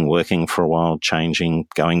sort of thing, working for a while, changing,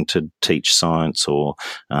 going to teach science, or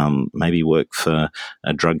maybe work for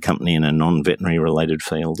a drug company in a non-veterinary related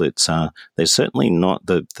field. It's there's certainly not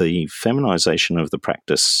the feminisation of the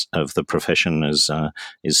practice of the profession is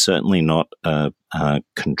certainly not a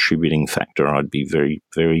contributing factor. I'd be very,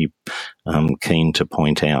 very keen to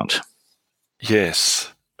point out.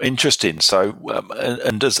 Yes, interesting. So,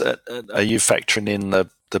 and does are you factoring in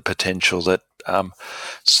the potential that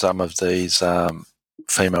some of these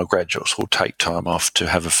female graduates will take time off to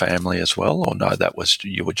have a family as well, or no? That was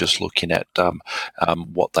you were just looking at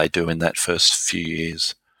what they do in that first few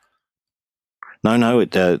years. No.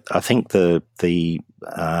 I think the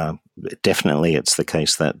definitely it's the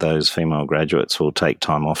case that those female graduates will take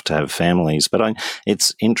time off to have families. But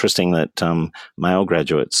it's interesting that male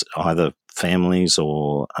graduates, either families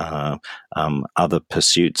or other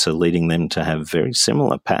pursuits, are leading them to have very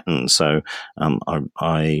similar patterns. So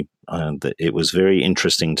it was very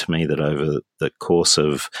interesting to me that over the course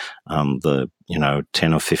of the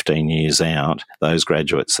 10 or 15 years out, those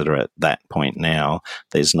graduates that are at that point now,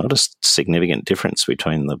 there's not a significant difference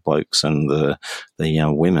between the blokes and the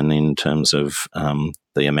women in terms of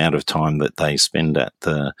the amount of time that they spend at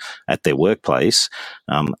their workplace,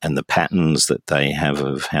 and the patterns that they have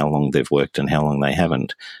of how long they've worked and how long they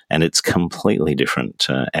haven't. And it's completely different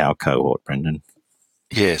to our cohort, Brendan.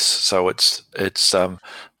 Yes, so it's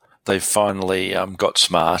they've finally got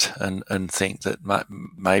smart and think that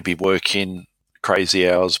maybe working crazy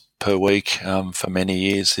hours per week for many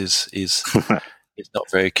years is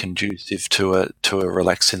not very conducive to a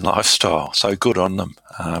relaxing lifestyle. So good on them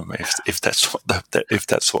if that's what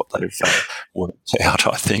they've worked out.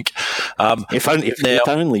 I think if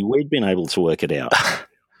only we'd been able to work it out.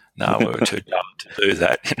 No, we were too dumb to do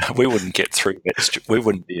that. We wouldn't get through. We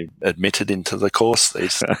wouldn't be admitted into the course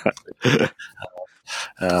these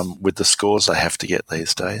with the scores they have to get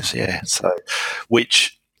these days. Yeah, so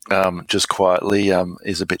which just quietly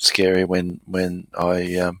is a bit scary when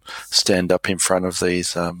I stand up in front of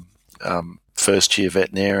these first year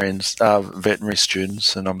veterinary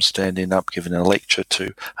students, and I'm standing up giving a lecture to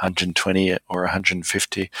 120 or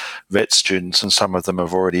 150 vet students, and some of them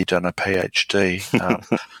have already done a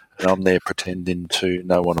PhD. And I'm there pretending to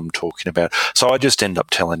know what I'm talking about. So I just end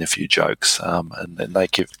up telling a few jokes, and then they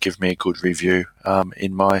give me a good review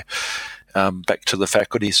in my back to the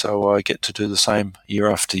faculty. So I get to do the same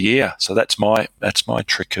year after year. So that's my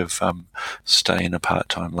trick of staying a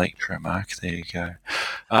part-time lecturer, Mark. There you go.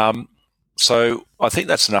 So I think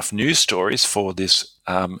that's enough news stories for this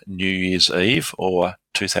New Year's Eve, or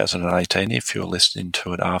 2018 if you're listening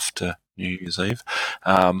to it after New Year's Eve.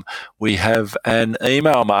 We have an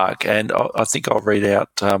email, Mark, and I think I'll read out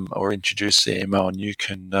or introduce the email, and you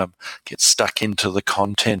can get stuck into the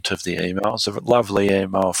content of the email. It's a lovely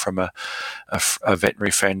email from a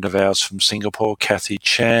veterinary friend of ours from Singapore, Kathy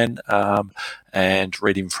Chan, and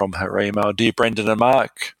reading from her email. Dear Brendan and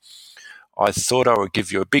Mark, I thought I would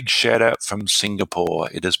give you a big shout out from Singapore.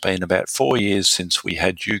 It has been about 4 years since we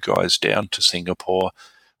had you guys down to Singapore.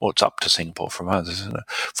 Well, it's up to Singapore from us, isn't it?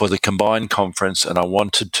 For the combined conference, and I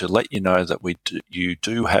wanted to let you know that you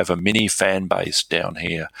do have a mini fan base down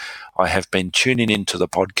here. I have been tuning into the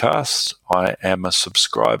podcast. I am a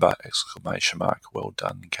subscriber! ! Well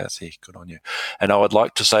done, Kathy. Good on you. And I would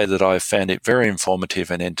like to say that I found it very informative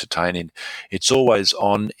and entertaining. It's always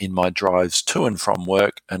on in my drives to and from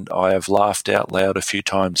work, and I have laughed out loud a few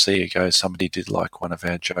times. There you go. Somebody did like one of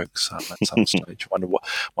our jokes at some stage. Wonder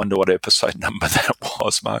what episode number that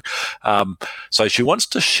was, Mark. So she wants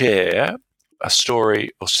to share a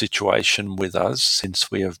story or situation with us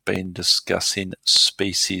since we have been discussing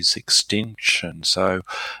species extinction. So,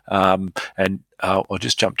 I'll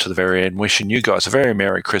just jump to the very end, wishing you guys a very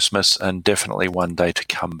Merry Christmas and definitely one day to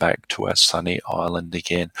come back to our sunny island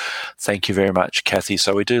again. Thank you very much, Kathy.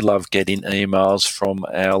 So we do love getting emails from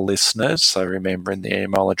our listeners. So remembering the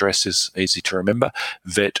email address is easy to remember,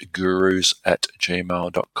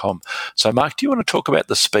 vetgurus@gmail.com. So Mark, do you want to talk about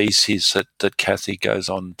the species that Kathy goes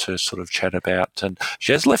on to sort of chat about? And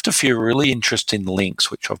she has left a few really interesting links,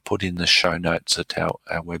 which I've put in the show notes at our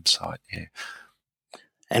website. Yeah.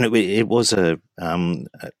 And it was an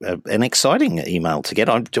exciting email to get.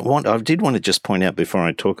 I did want to just point out before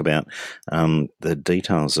I talk about the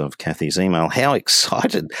details of Kathy's email, how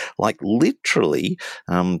excited, like literally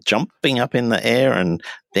jumping up in the air and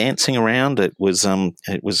dancing around. It was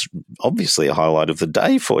obviously a highlight of the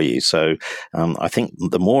day for you. So I think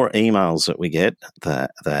the more emails that we get, the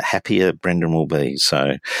happier Brendan will be.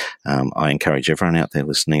 So I encourage everyone out there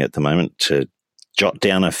listening at the moment to jot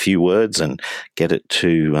down a few words and get it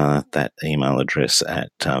to that email address at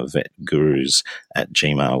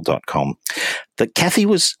vetgurus@gmail.com. That Kathy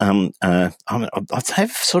was, I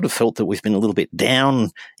have sort of felt that we've been a little bit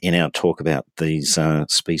down in our talk about these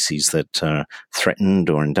species that are threatened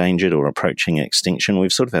or endangered or approaching extinction.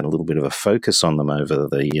 We've sort of had a little bit of a focus on them over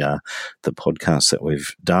the podcasts that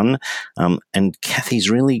we've done. And Kathy's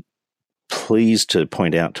really pleased to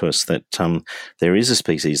point out to us that there is a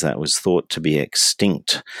species that was thought to be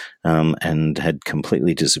extinct and had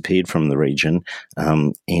completely disappeared from the region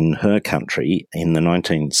in her country in the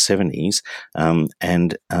 1970s. And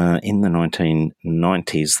in the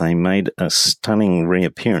 1990s, they made a stunning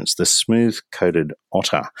reappearance. The smooth-coated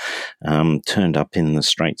otter turned up in the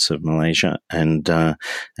Straits of Malaysia, and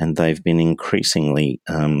they've been increasingly,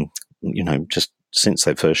 just since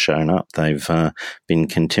they've first shown up, they've been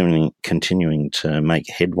continuing to make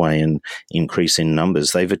headway and increase in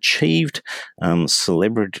numbers. They've achieved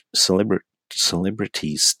celebrity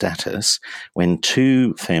status when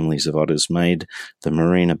two families of otters made the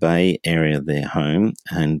Marina Bay area their home,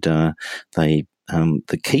 and the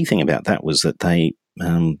key thing about that was that they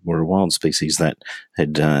were a wild species that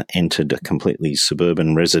had entered a completely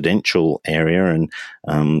suburban residential area, and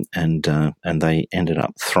they ended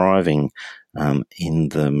up thriving in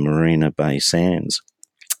the Marina Bay Sands.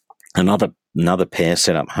 Another pair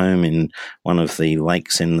set up home in one of the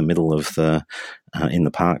lakes in the middle of in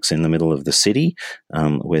the parks in the middle of the city,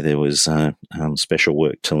 where there was special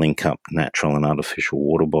work to link up natural and artificial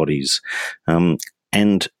water bodies.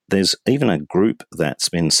 And there's even a group that's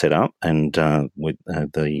been set up, and with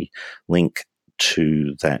the link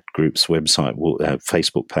to that group's website,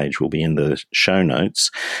 Facebook page will be in the show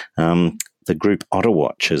notes. The group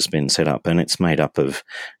Otterwatch has been set up, and it's made up of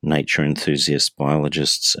nature enthusiasts,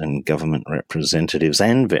 biologists, and government representatives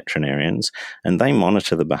and veterinarians, and they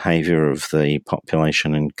monitor the behaviour of the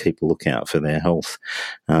population and keep a lookout for their health.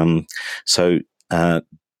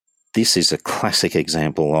 This is a classic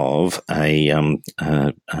example of and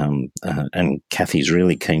Kathy's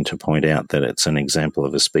really keen to point out that it's an example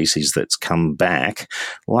of a species that's come back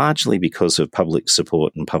largely because of public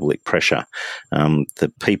support and public pressure.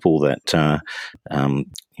 The people that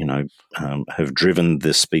have driven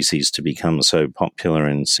this species to become so popular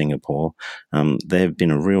in Singapore, there have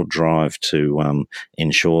been a real drive to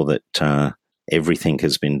ensure that everything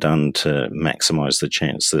has been done to maximise the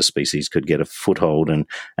chance the species could get a foothold, and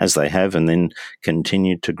as they have, and then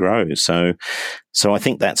continued to grow. So I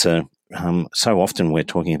think that's so often we're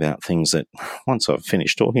talking about things that once I've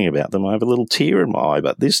finished talking about them, I have a little tear in my eye.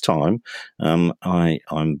 But this time,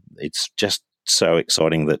 it's just so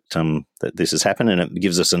exciting that this has happened, and it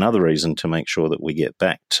gives us another reason to make sure that we get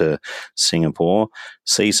back to Singapore,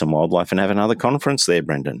 see some wildlife, and have another conference there,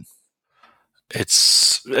 Brendan. It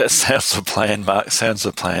sounds a plan, Mark.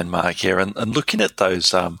 Yeah. And looking at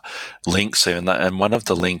those links there, and one of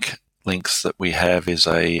the links that we have is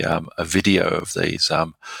a video of these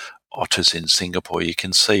otters in Singapore. You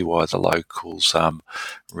can see why the locals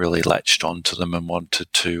really latched onto them and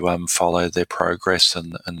wanted to follow their progress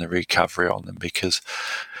and the recovery on them, because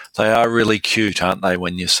they are really cute, aren't they?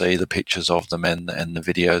 When you see the pictures of them and the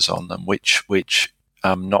videos on them, which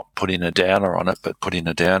not putting a downer on it, but putting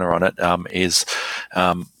a downer on it is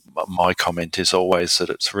my comment is always that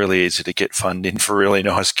it's really easy to get funding for really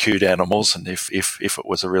nice, cute animals, and if it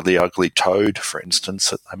was a really ugly toad, for instance,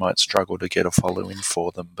 that they might struggle to get a following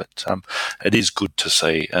for them. But it is good to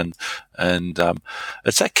see, and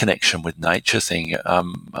it's that connection with nature thing.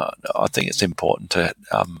 I think it's important to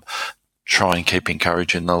try and keep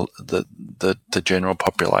encouraging the general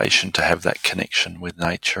population to have that connection with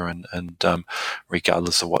nature, and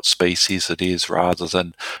regardless of what species it is, rather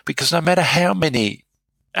than, because no matter how many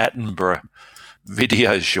Attenborough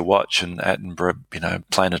videos you watch and Attenborough,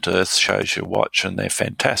 Planet Earth shows you watch, and they're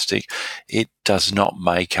fantastic, it does not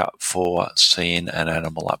make up for seeing an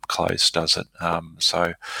animal up close, does it?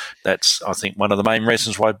 So that's, I think, one of the main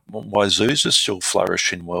reasons why zoos are still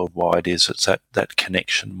flourishing worldwide, is it's that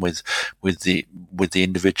connection with the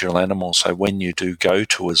individual animal. So when you do go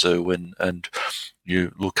to a zoo and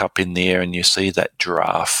you look up in the air and you see that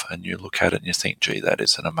giraffe, and you look at it and you think, gee, that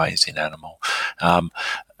is an amazing animal.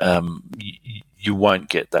 You won't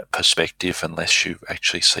get that perspective unless you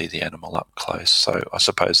actually see the animal up close. So I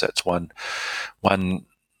suppose that's one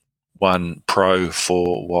one pro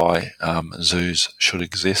for why zoos should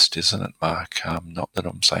exist, isn't it, Mark? Not that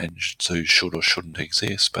I'm saying zoos should or shouldn't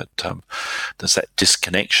exist, but there's that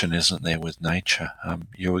disconnection, isn't there, with nature?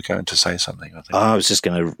 You were going to say something, I think. I was just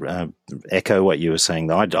going to echo what you were saying.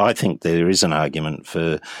 I think there is an argument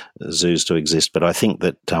for zoos to exist, but I think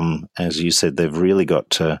that, as you said, they've really got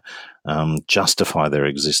to justify their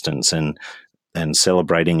existence and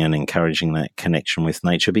celebrating and encouraging that connection with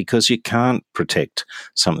nature, because you can't protect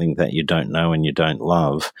something that you don't know and you don't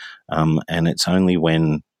love. And it's only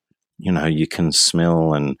when, you can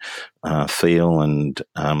smell and feel and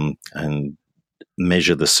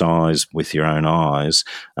measure the size with your own eyes,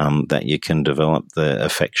 that you can develop the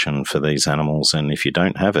affection for these animals. And if you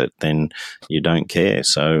don't have it, then you don't care.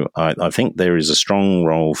 So I think there is a strong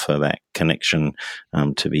role for that connection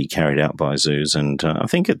to be carried out by zoos. And I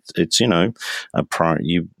think it's you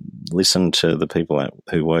listen to the people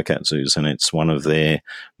who work at zoos, and it's one of their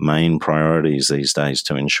main priorities these days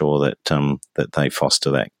to ensure that that they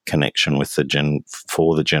foster that connection with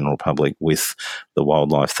for the general public with the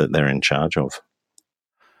wildlife that they're in charge of.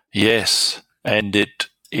 Yes, and it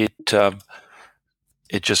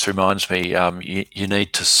just reminds me, you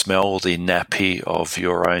need to smell the nappy of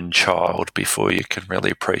your own child before you can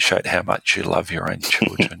really appreciate how much you love your own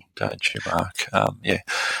children, don't you, Mark?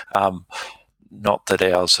 Not that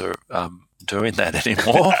ours are doing that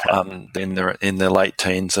anymore. In their late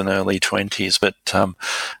teens and early 20s, but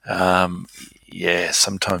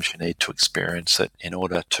sometimes you need to experience it in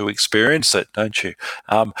order to experience it, don't you?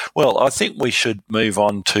 Well, I think we should move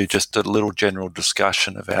on to just a little general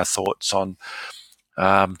discussion of our thoughts on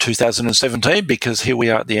 2017, because here we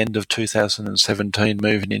are at the end of 2017,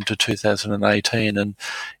 moving into 2018. And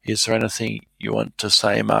is there anything you want to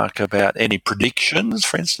say, Mark, about any predictions,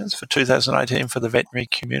 for instance, for 2018 for the veterinary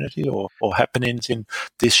community, or happenings in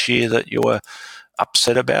this year that you were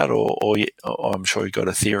upset about, or I'm sure you got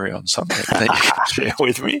a theory on something that you can share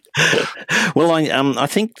with me? Well, I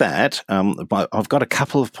think that I've got a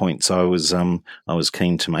couple of points I was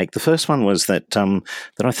keen to make. The first one was that I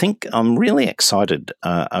think I'm really excited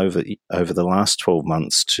over the last 12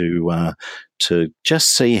 months to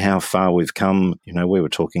just see how far we've come. We were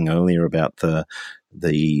talking earlier about the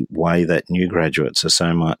way that new graduates are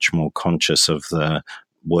so much more conscious of the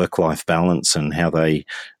work-life balance and how they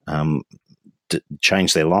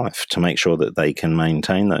change their life to make sure that they can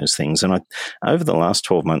maintain those things. And over the last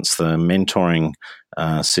 12 months, the mentoring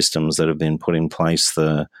systems that have been put in place,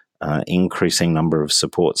 the increasing number of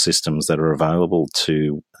support systems that are available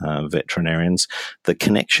to veterinarians, the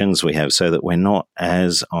connections we have so that we're not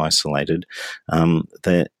as isolated,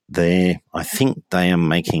 I think they are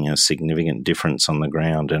making a significant difference on the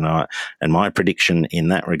ground. And my prediction in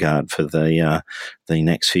that regard for the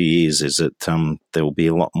next few years is that there will be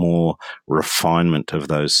a lot more refinement of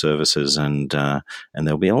those services, and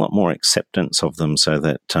there'll be a lot more acceptance of them, so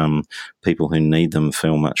that people who need them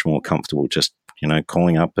feel much more comfortable just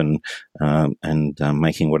calling up and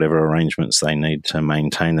making whatever arrangements they need to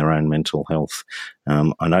maintain their own mental health.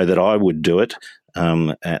 I know that I would do it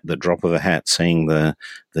at the drop of a hat, seeing the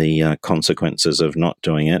consequences of not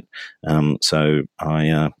doing it. So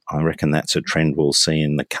I reckon that's a trend we'll see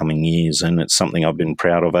in the coming years, and it's something I've been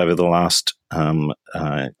proud of over the last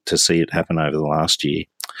to see it happen over the last year.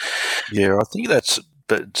 Yeah, I think that's.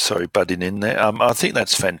 But sorry, butting in there. I think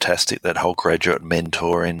that's fantastic, that whole graduate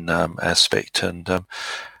mentoring aspect. And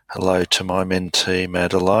hello to my mentee,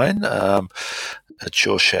 Madeline. It's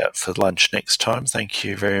your shout for lunch next time. Thank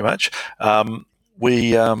you very much. I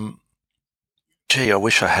wish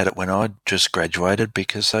I had it when I just graduated,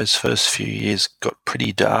 because those first few years got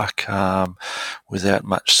pretty dark without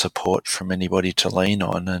much support from anybody to lean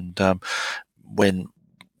on. And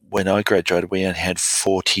when I graduated, we only had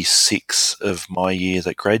 46 of my year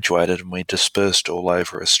that graduated, and we dispersed all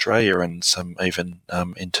over Australia and some even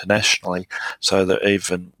internationally. So there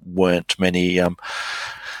even weren't many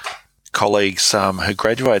colleagues who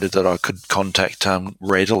graduated that I could contact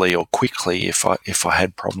readily or quickly if I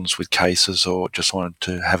had problems with cases, or just wanted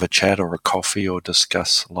to have a chat or a coffee or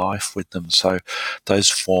discuss life with them. So those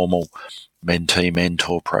formal mentee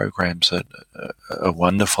mentor programs are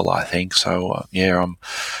wonderful, I think. So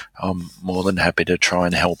I'm more than happy to try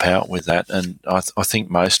and help out with that. And I think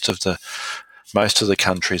most of the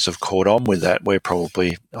countries have caught on with that. We're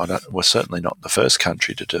certainly not the first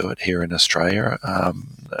country to do it here in Australia.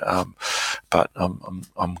 But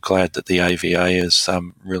I'm glad that the AVA has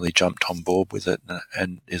really jumped on board with it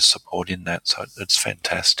and is supporting that. So it's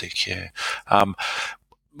fantastic. Yeah.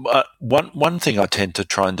 One thing I tend to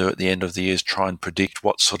try and do at the end of the year is try and predict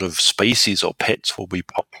what sort of species or pets will be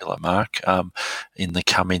popular, Mark, in the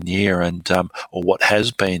coming year, and or what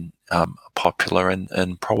has been popular,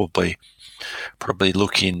 and probably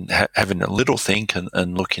having a little think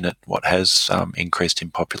and looking at what has increased in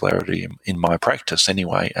popularity in my practice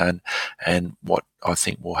anyway, and what I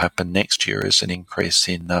think will happen next year is an increase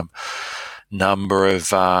in number of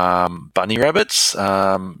bunny rabbits.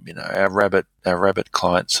 Our rabbit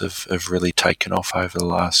clients have really taken off over the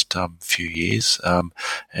last few years,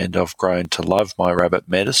 and I've grown to love my rabbit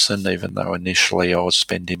medicine, even though initially I was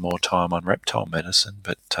spending more time on reptile medicine.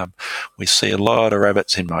 But we see a lot of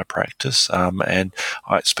rabbits in my practice, and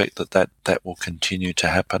I expect that will continue to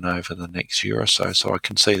happen over the next year or so. So I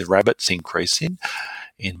can see the rabbits increasing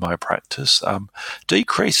in my practice.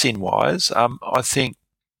 Decreasing wise, I think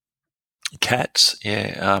cats,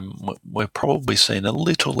 we're probably seeing a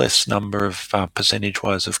little less number of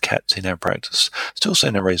percentage-wise of cats in our practice. Still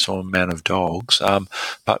seeing a reasonable amount of dogs,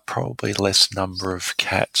 but probably less number of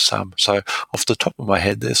cats. So off the top of my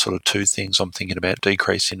head, there's sort of two things I'm thinking about: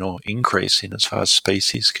 decreasing or increasing as far as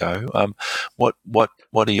species go. What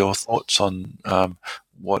are your thoughts on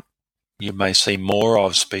what you may see more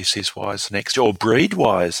of species-wise next year, or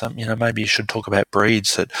breed-wise? Maybe you should talk about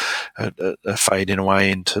breeds that are fading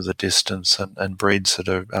away into the distance, and breeds that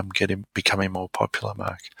are becoming more popular,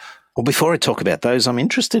 Mark. Well, before I talk about those, I'm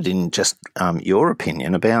interested in just your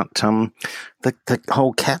opinion about the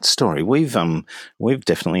whole cat story. We've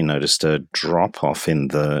definitely noticed a drop off in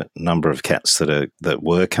the number of cats that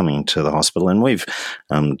were coming to the hospital, and we've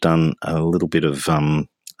done a little bit of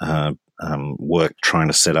work trying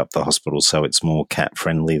to set up the hospital so it's more cat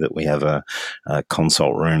friendly, that we have a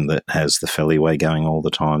consult room that has the Feliway going all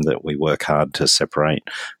the time, that we work hard to separate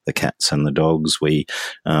the cats and the dogs. We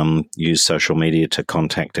use social media to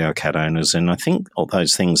contact our cat owners, and I think all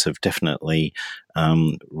those things have definitely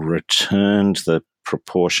returned the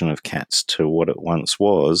proportion of cats to what it once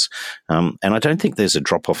was. And I don't think there's a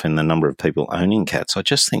drop-off in the number of people owning cats. I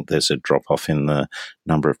just think there's a drop-off in the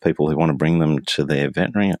number of people who want to bring them to a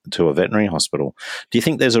veterinary hospital. Do you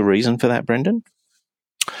think there's a reason for that, Brendan?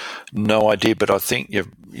 No idea, but I think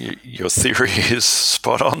your theory is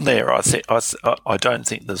spot on there. I don't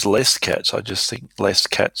think there's less cats. I just think less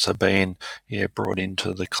cats are being brought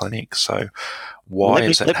into the clinic. So why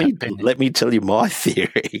is that happening? Let me tell you my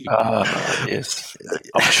theory. Yes,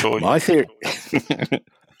 I'm sure. My theory.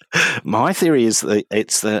 My theory is that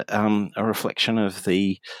it's a reflection of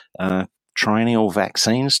the triennial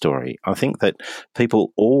vaccine story. I think that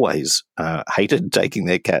people always hated taking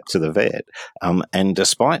their cat to the vet, and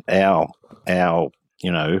despite our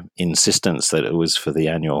insistence that it was for the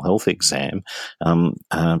annual health exam,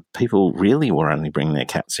 people really were only bringing their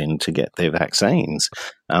cats in to get their vaccines.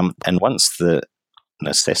 And once the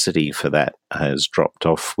necessity for that has dropped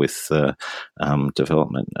off with the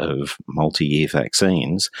development of multi-year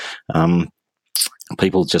vaccines,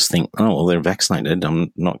 people just think, oh, well, they're vaccinated.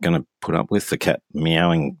 I'm not going to put up with the cat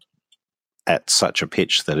meowing at such a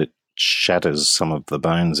pitch that it shatters some of the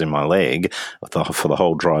bones in my leg for the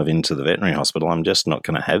whole drive into the veterinary hospital. I'm just not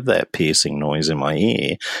going to have that piercing noise in my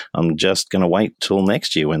ear. I'm just going to wait till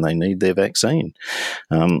next year when they need their vaccine.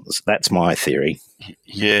 So that's my theory.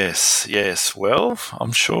 Yes. Well,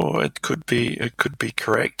 I'm sure it could be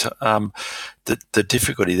correct. The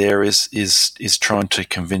difficulty there is trying to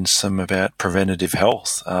convince them about preventative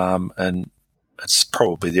health, and it's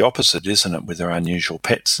probably the opposite, isn't it, with our unusual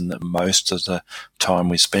pets, and that most of the time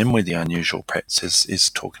we spend with the unusual pets is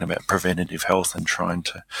talking about preventative health and trying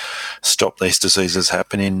to stop these diseases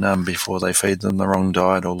happening before they feed them the wrong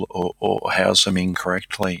diet or house them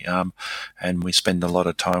incorrectly. And we spend a lot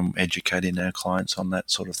of time educating our clients on that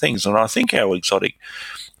sort of things. And I think our exotic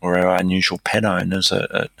or our unusual pet owners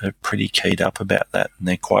are pretty keyed up about that, and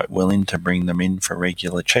they're quite willing to bring them in for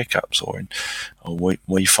regular checkups, or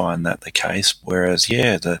we find that the case. Whereas,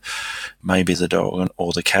 maybe the dog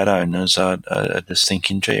or the cat owners are just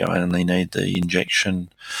thinking, gee, I only need the injection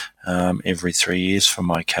every 3 years for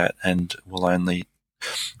my cat, and will only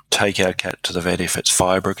take our cat to the vet if it's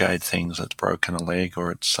fire brigade things, it's broken a leg or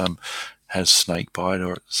it's has snake bite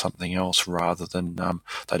or something else, rather than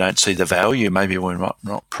they don't see the value. Maybe we're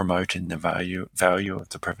not promoting the value of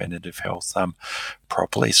the preventative health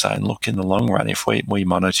properly, saying, look, in the long run, if we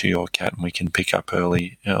monitor your cat and we can pick up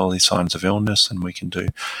early signs of illness, and we can do,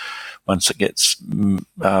 once it gets to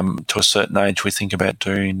a certain age, we think about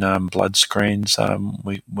doing blood screens,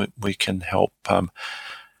 we can help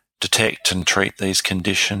detect and treat these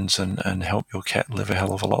conditions and help your cat live a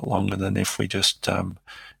hell of a lot longer than if we just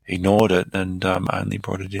ignored it and only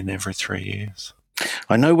brought it in every 3 years.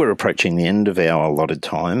 I know we're approaching the end of our allotted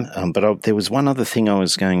time, but there was one other thing I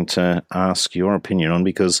was going to ask your opinion on,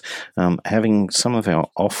 because having some of our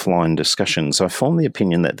offline discussions, I formed the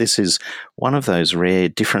opinion that this is one of those rare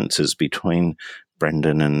differences between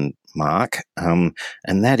Brendan and Mark, and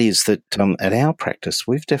that is that at our practice,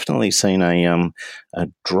 we've definitely seen a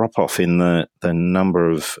drop-off in the number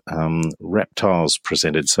of reptiles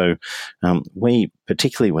presented. So we,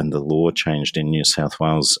 particularly when the law changed in New South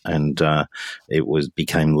Wales and it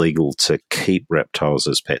became legal to keep reptiles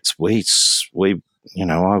as pets, we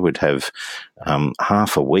I would have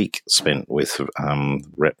half a week spent with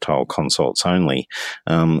reptile consults only,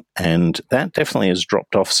 and that definitely has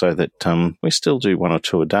dropped off, so that we still do one or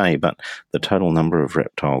two a day, but the total number of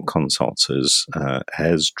reptile consults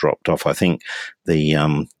has dropped off. I think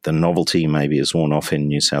the novelty maybe has worn off in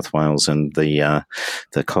New South Wales, and the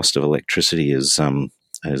cost of electricity has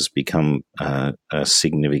become a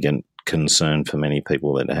significant concern for many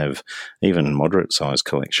people that have even moderate-sized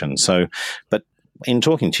collections. So, but in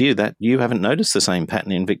talking to you, that you haven't noticed the same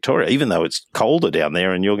pattern in Victoria, even though it's colder down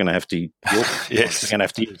there, and you're going to have to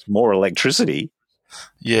use more electricity.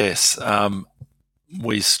 Yes,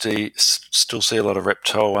 we still see a lot of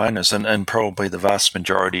reptile owners, and probably the vast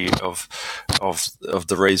majority of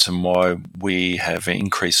the reason why we have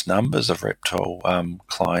increased numbers of reptile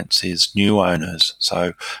clients is new owners.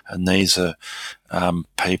 So, and these are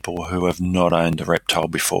people who have not owned a reptile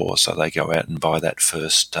before, so they go out and buy that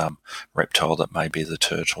first reptile that may be the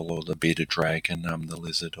turtle or the bearded dragon, the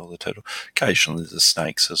lizard or the turtle. Occasionally the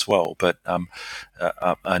snakes as well, but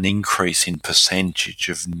an increase in percentage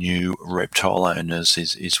of new reptile owners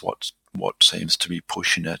is what seems to be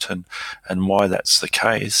pushing it, and why that's the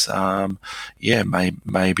case.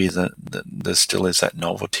 Maybe there still is that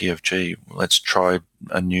novelty of, gee, let's try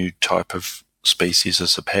a new type of species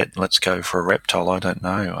as a pet. Let's go for a reptile. I don't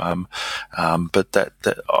know, but that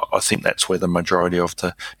I think that's where the majority of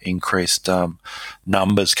the increased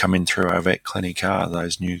numbers coming through our vet clinic are,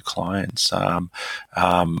 those new clients. I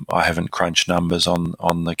haven't crunched numbers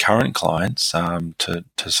on the current clients to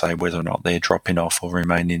say whether or not they're dropping off or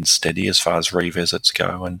remaining steady as far as revisits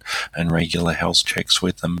go and regular health checks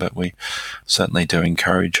with them, but we certainly do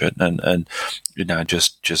encourage it, and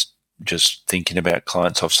just thinking about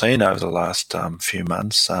clients I've seen over the last few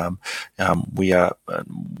months, I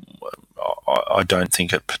don't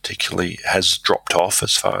think it particularly has dropped off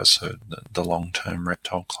as far as the long-term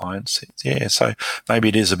reptile clients. Yeah, so maybe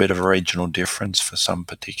it is a bit of a regional difference for some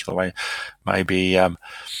particular way. Maybe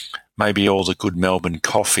all the good Melbourne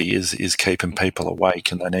coffee is keeping people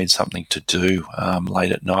awake, and they need something to do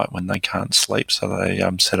late at night when they can't sleep, so they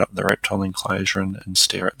set up the reptile enclosure and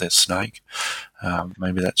stare at their snake.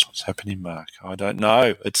 Maybe that's what's happening, Mark. I don't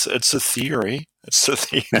know. It's a theory. It's a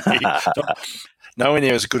theory. Nowhere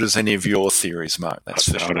near as good as any of your theories, Mark.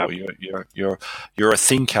 That's for sure. You're a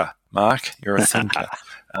thinker, Mark. You're a thinker,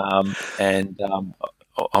 and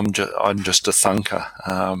I'm just a thunker.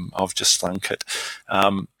 I've just thunk it.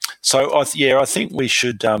 So I think we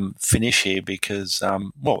should finish here because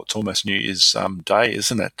it's almost New Year's Day,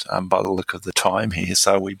 isn't it? By the look of the time here,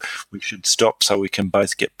 so we should stop so we can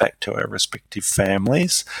both get back to our respective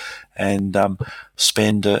families and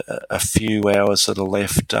spend a few hours that are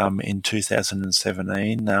left in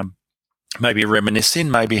 2017. Maybe reminiscing,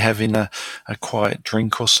 maybe having a quiet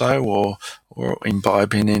drink or so, or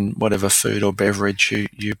imbibing in whatever food or beverage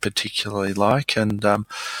you particularly like. And I'm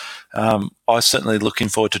certainly looking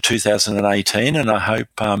forward to 2018, and I hope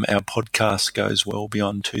our podcast goes well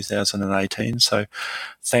beyond 2018. So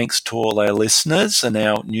thanks to all our listeners and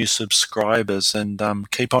our new subscribers, and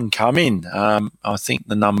keep on coming. I think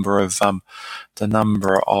the number of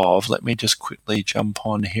let me just quickly jump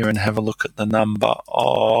on here and have a look at the number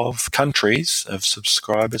of countries of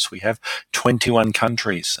subscribers. We have 21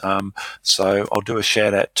 countries. So I'll do a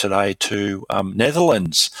shout out today to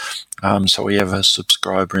Netherlands. So we have a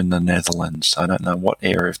subscriber in the Netherlands. I don't know what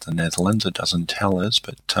area of the Netherlands, it doesn't tell us,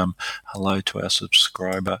 but hello to our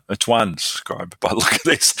subscriber. It's one subscriber by the look at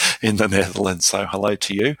this in the Netherlands, so hello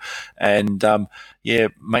to you. And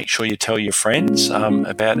make sure you tell your friends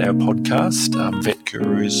about our podcast,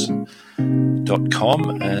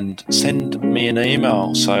 vetgurus.com, and send me an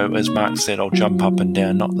email. So as Mark said, I'll jump up and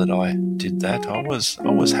down. Not that I did that. I was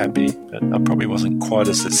happy, but I probably wasn't quite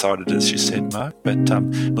as excited as you said, Mark. But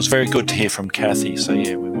it was very good to hear from Kathy. So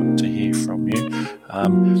we want to hear from you,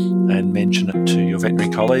 and mention it to your veterinary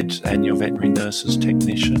college and your veterinary nurses,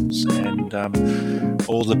 technicians, and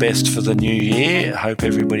all the best for the new year. Hope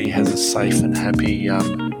everybody has a safe and happy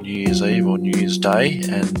New Year's Eve or New Year's Day,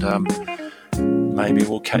 and maybe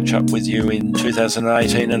we'll catch up with you in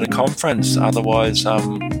 2018 at a conference. Otherwise,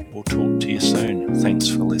 we'll talk to you soon. Thanks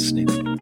for listening.